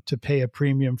them to pay a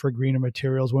premium for greener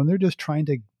materials when they're just trying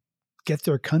to get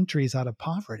their countries out of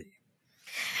poverty?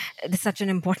 It's such an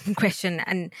important question.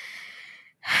 And,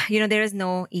 there is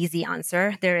no easy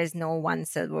answer. There is no one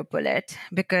silver bullet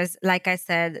because, like I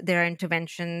said, there are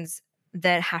interventions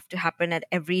that have to happen at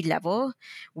every level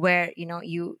where,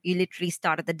 you literally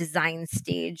start at the design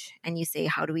stage and you say,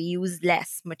 how do we use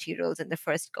less materials in the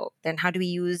first go? Then how do we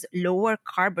use lower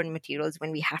carbon materials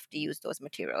when we have to use those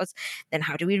materials? Then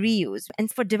how do we reuse?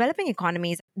 And for developing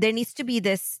economies, there needs to be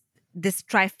this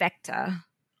trifecta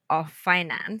of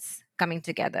finance coming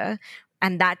together,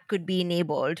 and that could be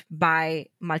enabled by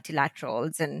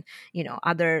multilaterals and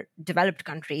other developed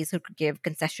countries who could give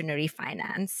concessionary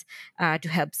finance to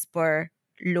help spur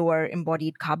lower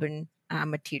embodied carbon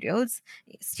materials,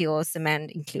 steel,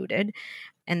 cement included.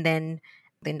 And then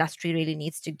the industry really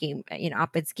needs to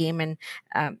up its game. And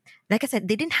like I said,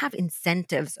 they didn't have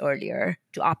incentives earlier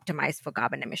to optimize for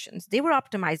carbon emissions. They were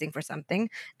optimizing for something,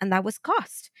 and that was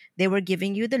cost. They were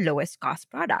giving you the lowest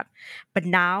cost product. But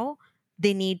now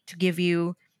they need to give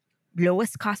you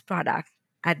lowest cost product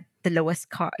at the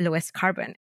lowest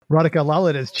carbon. Radhika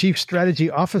Lalit is Chief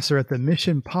Strategy Officer at the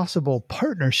Mission Possible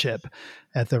Partnership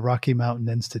at the Rocky Mountain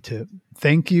Institute.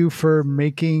 Thank you for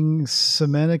making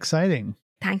cement exciting.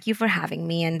 Thank you for having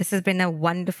me, and this has been a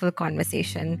wonderful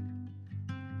conversation.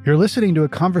 You're listening to a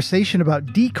conversation about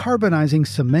decarbonizing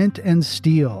cement and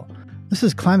steel. This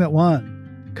is Climate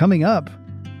One. Coming up,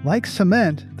 like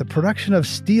cement, the production of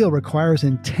steel requires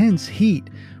intense heat,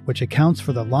 which accounts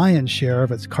for the lion's share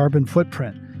of its carbon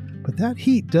footprint. But that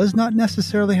heat does not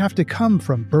necessarily have to come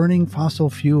from burning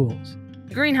fossil fuels.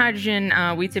 Green hydrogen,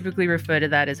 we typically refer to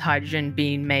that as hydrogen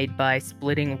being made by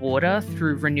splitting water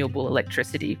through renewable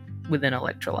electricity with an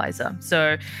electrolyzer.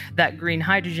 So that green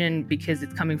hydrogen, because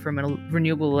it's coming from a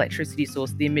renewable electricity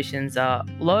source, the emissions are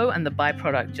low, and the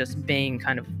byproduct just being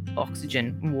kind of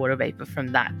oxygen and water vapor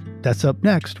from that. That's up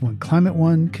next when Climate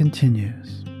One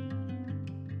continues.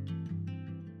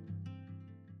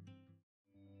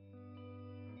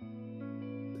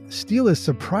 Steel is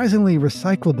surprisingly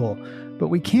recyclable, but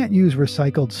we can't use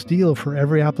recycled steel for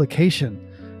every application.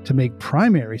 To make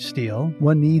primary steel,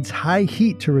 one needs high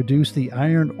heat to reduce the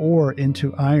iron ore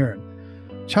into iron.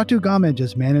 Chatu Gamage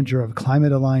is manager of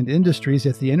climate-aligned industries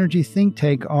at the energy think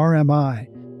tank RMI.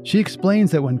 She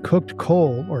explains that when cooked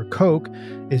coal, or coke,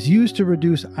 is used to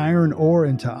reduce iron ore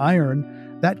into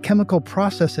iron, that chemical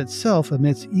process itself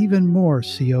emits even more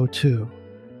CO2.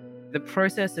 The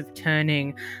process of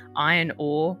turning iron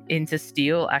ore into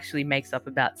steel actually makes up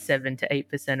about 7 to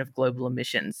 8% of global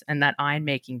emissions. And that iron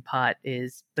making part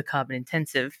is the carbon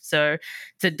intensive. So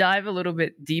to dive a little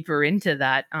bit deeper into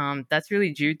that, that's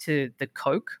really due to the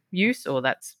coke use, or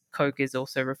that's coke is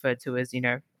also referred to as,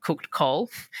 cooked coal.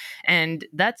 And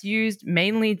that's used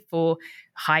mainly for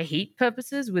high heat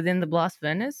purposes within the blast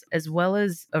furnace, as well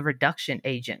as a reduction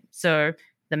agent. So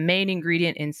the main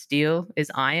ingredient in steel is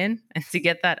iron. And to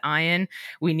get that iron,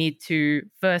 we need to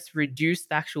first reduce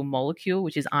the actual molecule,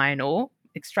 which is iron ore,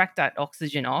 extract that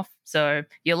oxygen off. So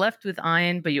you're left with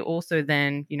iron, but you also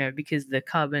then, because the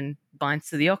carbon binds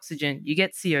to the oxygen, you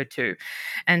get CO2.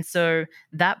 And so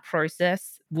that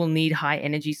process will need high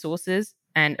energy sources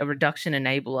and a reduction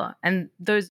enabler. And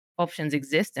those options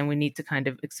exist, and we need to kind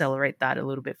of accelerate that a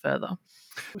little bit further.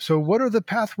 So what are the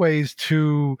pathways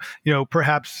to,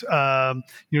 perhaps,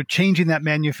 changing that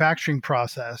manufacturing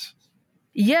process?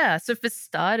 Yeah, so for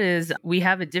starters, we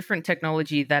have a different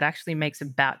technology that actually makes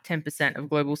about 10% of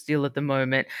global steel at the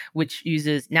moment, which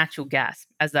uses natural gas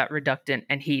as that reductant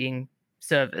and heating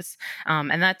service.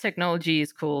 And that technology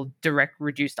is called direct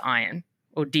reduced iron,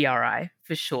 or DRI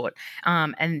for short.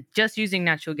 And just using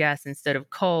natural gas instead of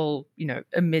coal,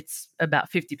 emits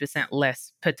about 50%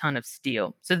 less per ton of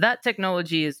steel. So that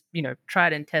technology is,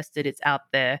 tried and tested, it's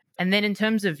out there. And then in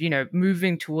terms of,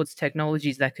 moving towards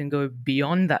technologies that can go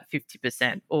beyond that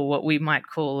 50%, or what we might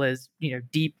call as,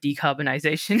 deep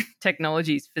decarbonization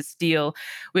technologies for steel,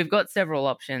 we've got several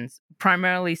options,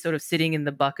 primarily sort of sitting in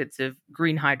the buckets of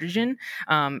green hydrogen,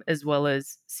 as well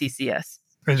as CCS.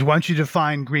 Why don't you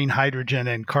define green hydrogen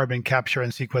and carbon capture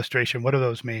and sequestration? What do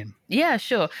those mean? Yeah,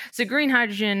 sure. So green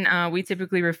hydrogen, we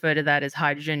typically refer to that as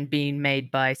hydrogen being made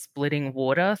by splitting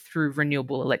water through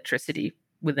renewable electricity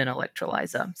with an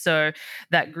electrolyzer. So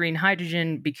that green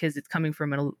hydrogen, because it's coming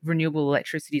from a renewable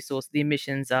electricity source, the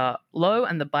emissions are low,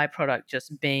 and the byproduct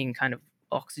just being kind of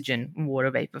oxygen and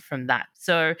water vapor from that.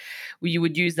 So you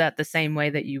would use that the same way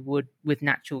that you would with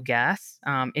natural gas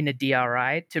in a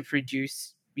DRI to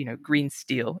produce green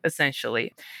steel,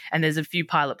 essentially. And there's a few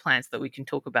pilot plants that we can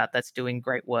talk about that's doing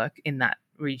great work in that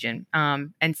region.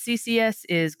 And CCS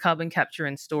is carbon capture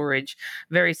and storage,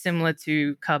 very similar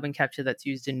to carbon capture that's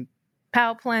used in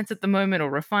power plants at the moment, or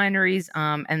refineries,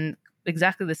 and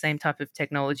exactly the same type of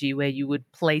technology where you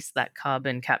would place that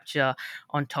carbon capture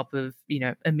on top of,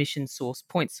 emission source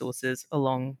point sources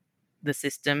along the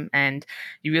system. And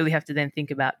you really have to then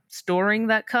think about storing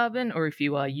that carbon, or if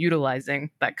you are utilizing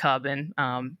that carbon,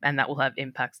 and that will have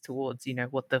impacts towards,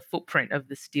 what the footprint of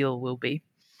the steel will be.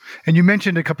 And you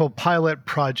mentioned a couple of pilot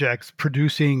projects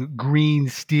producing green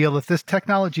steel. If this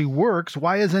technology works,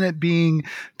 why isn't it being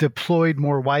deployed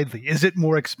more widely? Is it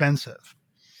more expensive?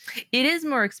 It is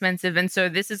more expensive. And so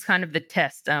this is kind of the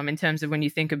test in terms of when you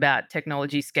think about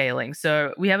technology scaling.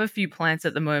 So we have a few plants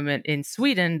at the moment in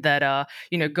Sweden that are,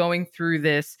 going through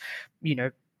this,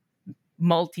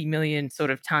 multi-million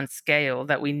sort of ton scale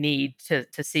that we need to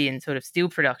see in sort of steel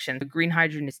production. The green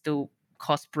hydrogen is still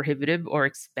cost prohibitive or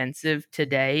expensive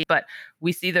today, but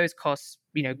we see those costs,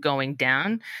 going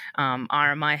down.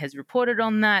 RMI has reported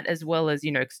on that, as well as,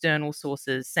 external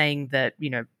sources saying that,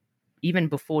 even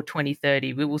before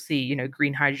 2030, we will see,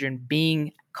 green hydrogen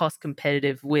being cost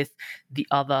competitive with the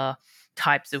other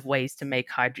types of ways to make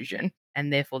hydrogen.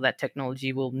 And therefore, that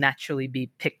technology will naturally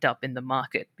be picked up in the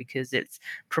market because it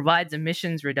provides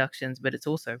emissions reductions, but it's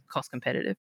also cost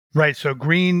competitive. Right. So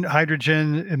green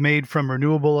hydrogen made from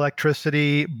renewable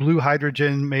electricity, blue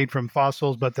hydrogen made from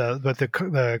fossils, but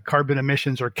the carbon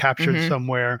emissions are captured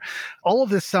somewhere. All of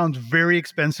this sounds very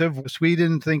expensive.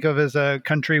 Sweden, think of as a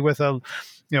country with a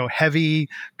heavy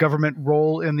government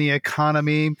role in the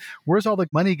economy. Where's all the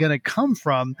money going to come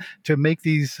from to make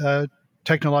these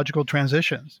technological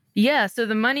transitions? Yeah, so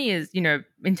the money is,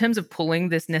 in terms of pulling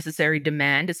this necessary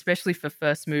demand, especially for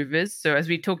first movers. So as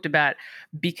we talked about,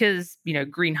 because,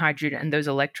 green hydrogen and those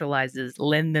electrolyzers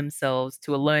lend themselves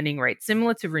to a learning rate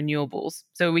similar to renewables.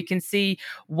 So we can see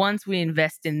once we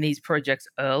invest in these projects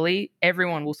early,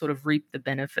 everyone will sort of reap the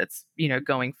benefits,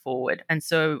 going forward. And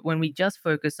so when we just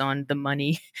focus on the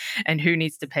money and who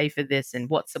needs to pay for this and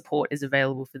what support is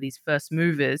available for these first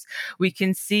movers, we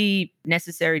can see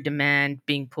necessary demand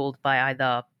being pulled by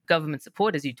either government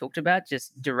support, as you talked about,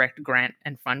 just direct grant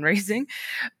and fundraising.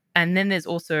 And then there's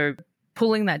also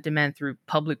pulling that demand through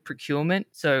public procurement.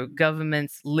 So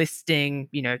governments listing,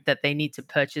 that they need to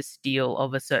purchase steel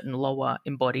of a certain lower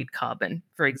embodied carbon,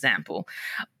 for example,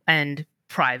 and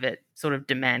private sort of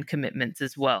demand commitments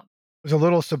as well. Was a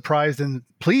little surprised and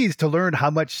pleased to learn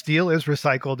how much steel is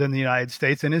recycled in the United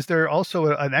States. And is there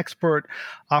also an export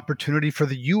opportunity for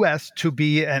the U.S. to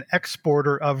be an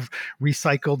exporter of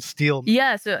recycled steel?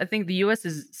 Yeah, so I think the US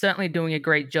is certainly doing a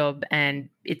great job. And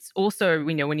it's also,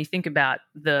 when you think about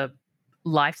the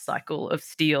life cycle of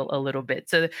steel a little bit.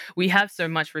 So we have so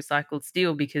much recycled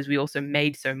steel because we also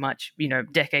made so much,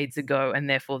 decades ago, and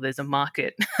therefore there's a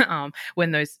market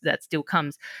when that steel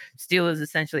comes. Steel is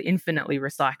essentially infinitely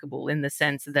recyclable in the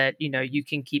sense that, you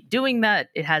can keep doing that.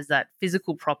 It has that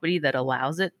physical property that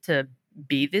allows it to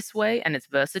be this way, and it's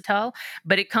versatile,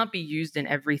 but it can't be used in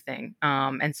everything.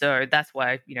 And so that's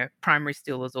why, primary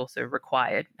steel is also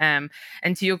required. And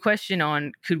to your question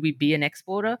on could we be an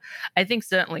exporter, I think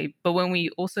certainly. But when we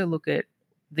also look at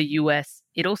the US,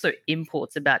 it also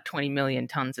imports about 20 million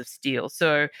tons of steel.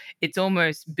 So it's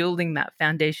almost building that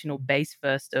foundational base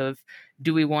first of,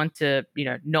 do we want to,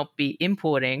 not be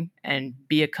importing and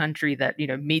be a country that,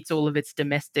 meets all of its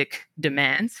domestic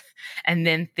demands, and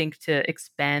then think to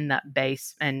expand that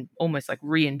base and almost like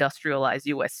reindustrialize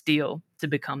US steel to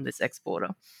become this exporter.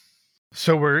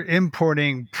 So we're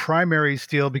importing primary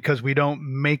steel because we don't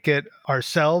make it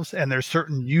ourselves, and there's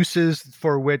certain uses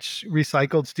for which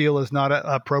recycled steel is not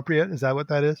appropriate. Is that what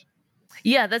that is?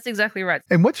 Yeah, that's exactly right.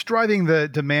 And what's driving the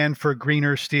demand for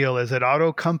greener steel? Is it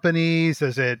auto companies?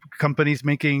 Is it companies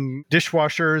making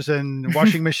dishwashers and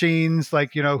washing machines,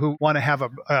 like, who want to have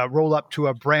a roll up to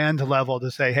a brand level to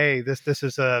say, hey, this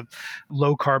is a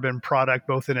low carbon product,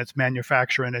 both in its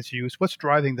manufacture and its use? What's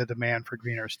driving the demand for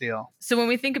greener steel? So when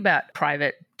we think about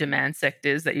private demand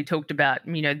sectors that you talked about,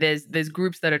 there's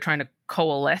groups that are trying to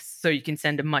coalesce so you can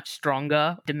send a much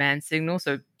stronger demand signal.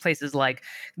 So places like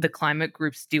the climate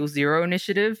group Steel Zero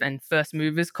Initiative and First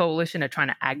Movers Coalition are trying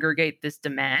to aggregate this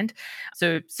demand.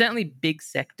 So certainly big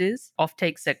sectors,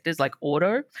 offtake sectors like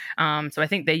auto. So I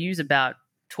think they use about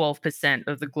 12%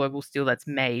 of the global steel that's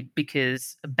made,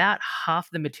 because about half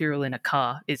the material in a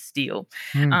car is steel.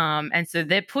 And so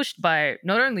they're pushed by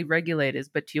not only regulators,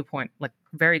 but to your point, like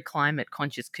very climate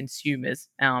conscious consumers.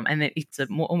 And then it's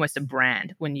almost a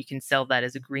brand when you can sell that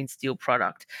as a green steel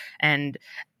product. And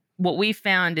what we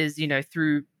found is,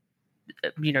 through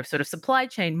sort of supply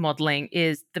chain modeling,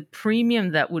 is the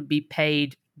premium that would be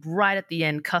paid right at the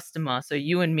end customer. So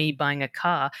you and me buying a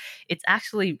car, it's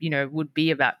actually, would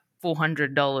be about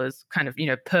 $400 kind of,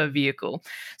 per vehicle.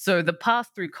 So the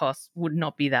pass-through costs would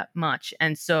not be that much.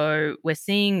 And so we're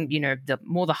seeing,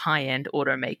 the high-end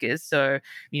automakers, so,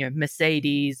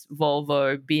 Mercedes,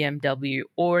 Volvo, BMW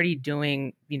already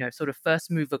doing, sort of first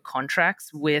mover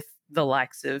contracts with the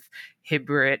likes of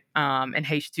Hybrid and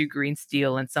H2 Green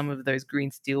Steel and some of those green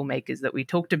steel makers that we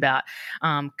talked about,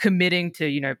 committing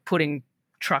to, putting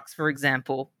trucks, for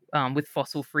example, with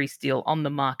fossil-free steel on the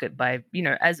market by,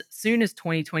 as soon as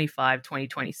 2025,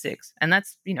 2026. And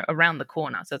that's, around the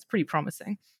corner. So it's pretty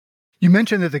promising. You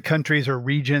mentioned that the countries or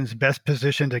regions best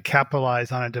positioned to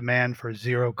capitalize on a demand for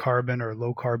zero carbon or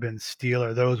low carbon steel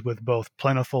are those with both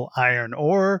plentiful iron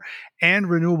ore and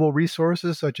renewable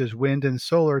resources such as wind and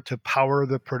solar to power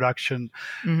the production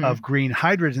of green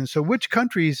hydrogen. So which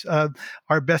countries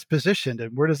are best positioned,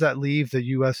 and where does that leave the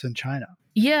US and China?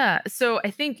 Yeah. So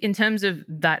I think in terms of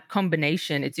that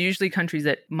combination, it's usually countries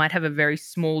that might have a very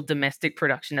small domestic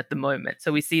production at the moment.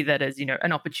 So we see that as,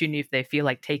 an opportunity if they feel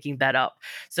like taking that up.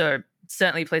 So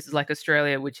certainly places like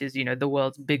Australia, which is, the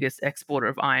world's biggest exporter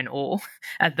of iron ore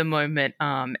at the moment,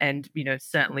 and,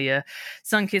 certainly a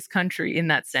sun-kissed country in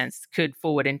that sense, could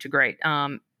forward integrate.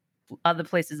 Other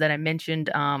places that I mentioned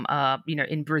are,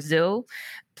 in Brazil,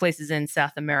 places in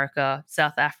South America,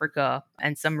 South Africa,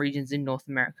 and some regions in North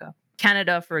America.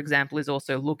 Canada, for example, is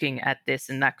also looking at this,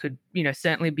 and that could,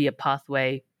 certainly be a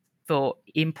pathway for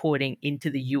importing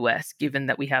into the US, given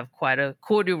that we have quite a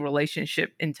cordial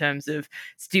relationship in terms of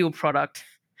steel product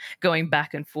going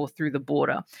back and forth through the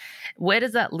border. Where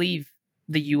does that leave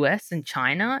the US and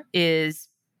China is,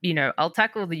 I'll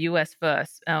tackle the US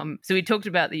first. So we talked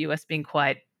about the US being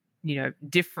quite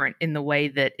different in the way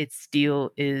that its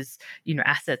steel is,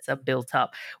 assets are built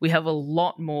up. We have a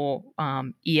lot more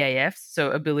EAFs,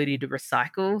 so ability to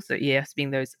recycle. So EAFs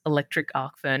being those electric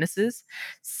arc furnaces.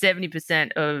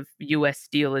 70% of US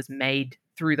steel is made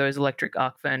through those electric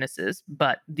arc furnaces,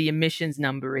 but the emissions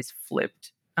number is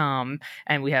flipped. And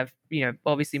we have,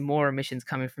 obviously more emissions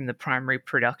coming from the primary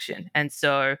production. And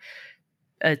so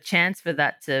a chance for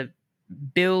that to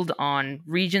build on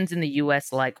regions in the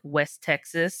US like West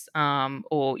Texas,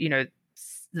 or,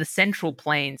 the central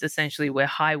plains, essentially, where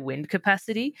high wind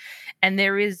capacity. And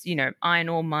there is, iron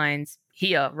ore mines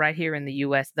right here in the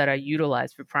US that are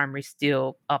utilized for primary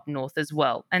steel up north as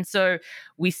well. And so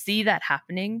we see that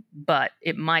happening, but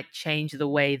it might change the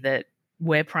way that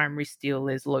where primary steel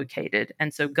is located.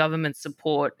 And so government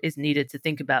support is needed to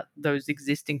think about those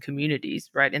existing communities,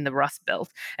 right, in the Rust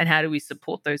Belt. And how do we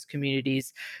support those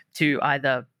communities to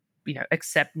either,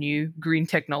 accept new green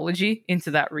technology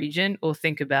into that region, or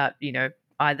think about,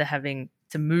 either having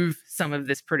to move some of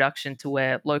this production to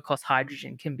where low-cost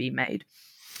hydrogen can be made.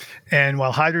 And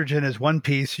while hydrogen is one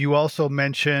piece, you also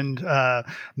mentioned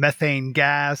methane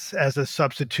gas as a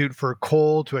substitute for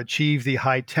coal to achieve the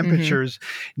high temperatures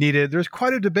needed. There's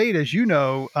quite a debate, as you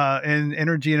know, in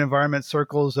energy and environment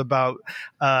circles about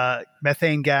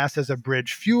methane gas as a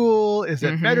bridge fuel. Is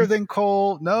it better than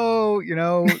coal? No,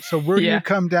 so where do you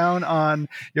come down on,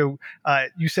 you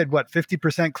said,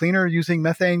 50% cleaner using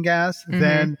methane gas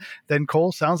than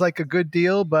coal? Sounds like a good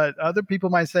deal, but other people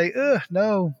might say,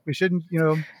 no, we shouldn't,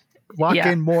 lock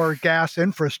in more gas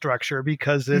infrastructure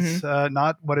because it's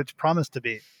not what it's promised to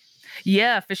be.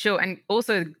 Yeah, for sure. And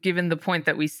also, given the point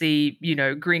that we see,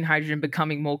 green hydrogen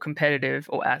becoming more competitive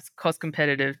or as cost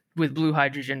competitive with blue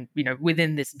hydrogen,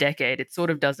 within this decade, it sort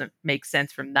of doesn't make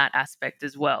sense from that aspect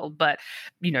as well. But,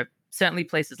 certainly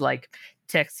places like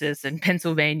Texas and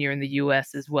Pennsylvania in the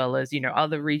US, as well as,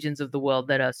 other regions of the world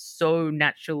that are so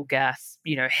natural gas,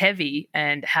 heavy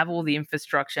and have all the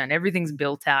infrastructure and everything's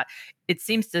built out. It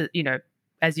seems to,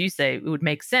 as you say, it would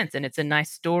make sense and it's a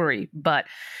nice story. But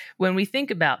when we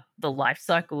think about the life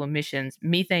cycle emissions,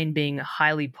 methane being a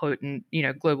highly potent,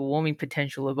 global warming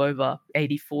potential of over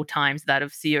 84 times that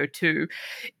of CO2,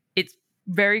 it's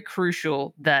very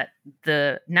crucial that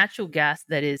the natural gas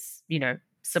that is,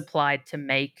 supplied to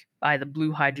make either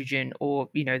blue hydrogen or,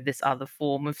 this other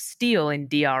form of steel in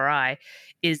DRI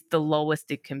is the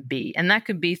lowest it can be. And that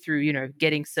could be through,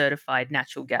 getting certified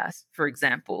natural gas, for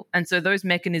example. And so those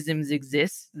mechanisms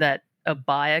exist that a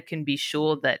buyer can be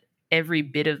sure that every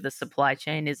bit of the supply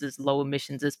chain is as low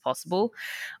emissions as possible.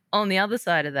 On the other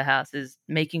side of the house is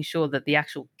making sure that the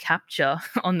actual capture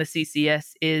on the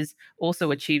CCS is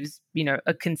also achieves,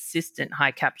 a consistent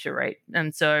high capture rate.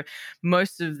 And so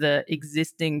most of the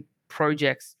existing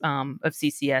projects of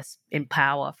CCS in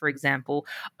power, for example,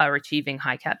 are achieving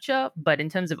high capture. But in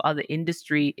terms of other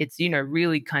industry, it's,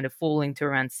 really kind of falling to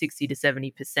around 60 to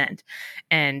 70%.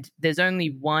 And there's only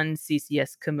one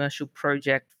CCS commercial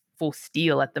project for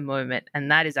steel at the moment,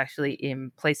 and that is actually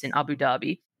in place in Abu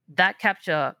Dhabi. That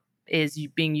capture is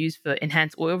being used for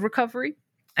enhanced oil recovery.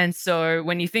 And so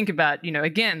when you think about,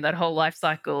 again, that whole life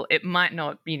cycle, it might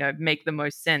not, make the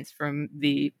most sense from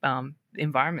the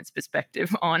environment's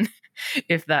perspective on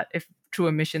if true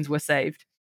emissions were saved.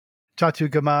 Chatu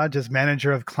Gamaj is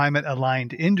manager of Climate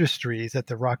Aligned Industries at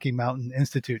the Rocky Mountain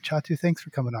Institute. Chatu, thanks for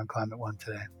coming on Climate One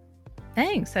today.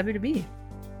 Thanks. Happy to be here.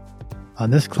 On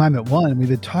this Climate One, we've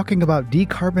been talking about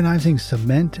decarbonizing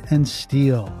cement and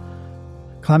steel.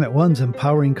 Climate One's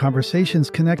empowering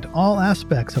conversations connect all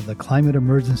aspects of the climate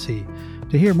emergency.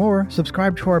 To hear more,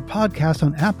 subscribe to our podcast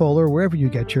on Apple or wherever you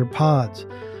get your pods.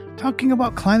 Talking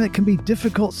about climate can be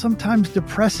difficult, sometimes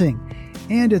depressing,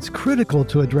 and it's critical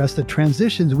to address the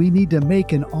transitions we need to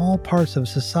make in all parts of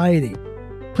society.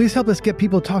 Please help us get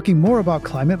people talking more about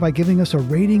climate by giving us a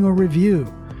rating or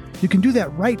review. You can do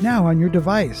that right now on your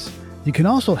device. You can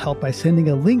also help by sending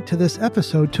a link to this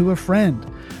episode to a friend.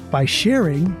 By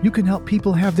sharing, you can help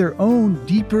people have their own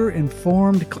deeper,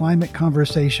 informed climate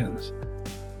conversations.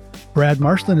 Brad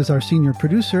Marshland is our senior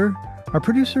producer. Our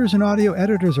producers and audio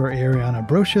editors are Ariana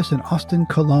Brocious and Austin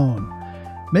Colon.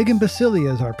 Megan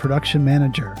Basilia is our production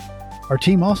manager. Our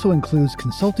team also includes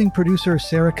consulting producer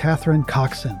Sarah Catherine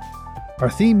Coxon. Our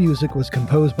theme music was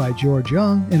composed by George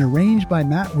Young and arranged by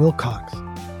Matt Wilcox.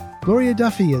 Gloria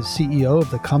Duffy is CEO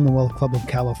of the Commonwealth Club of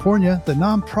California, the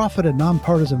nonprofit and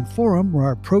nonpartisan forum where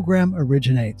our program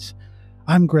originates.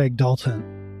 I'm Greg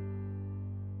Dalton.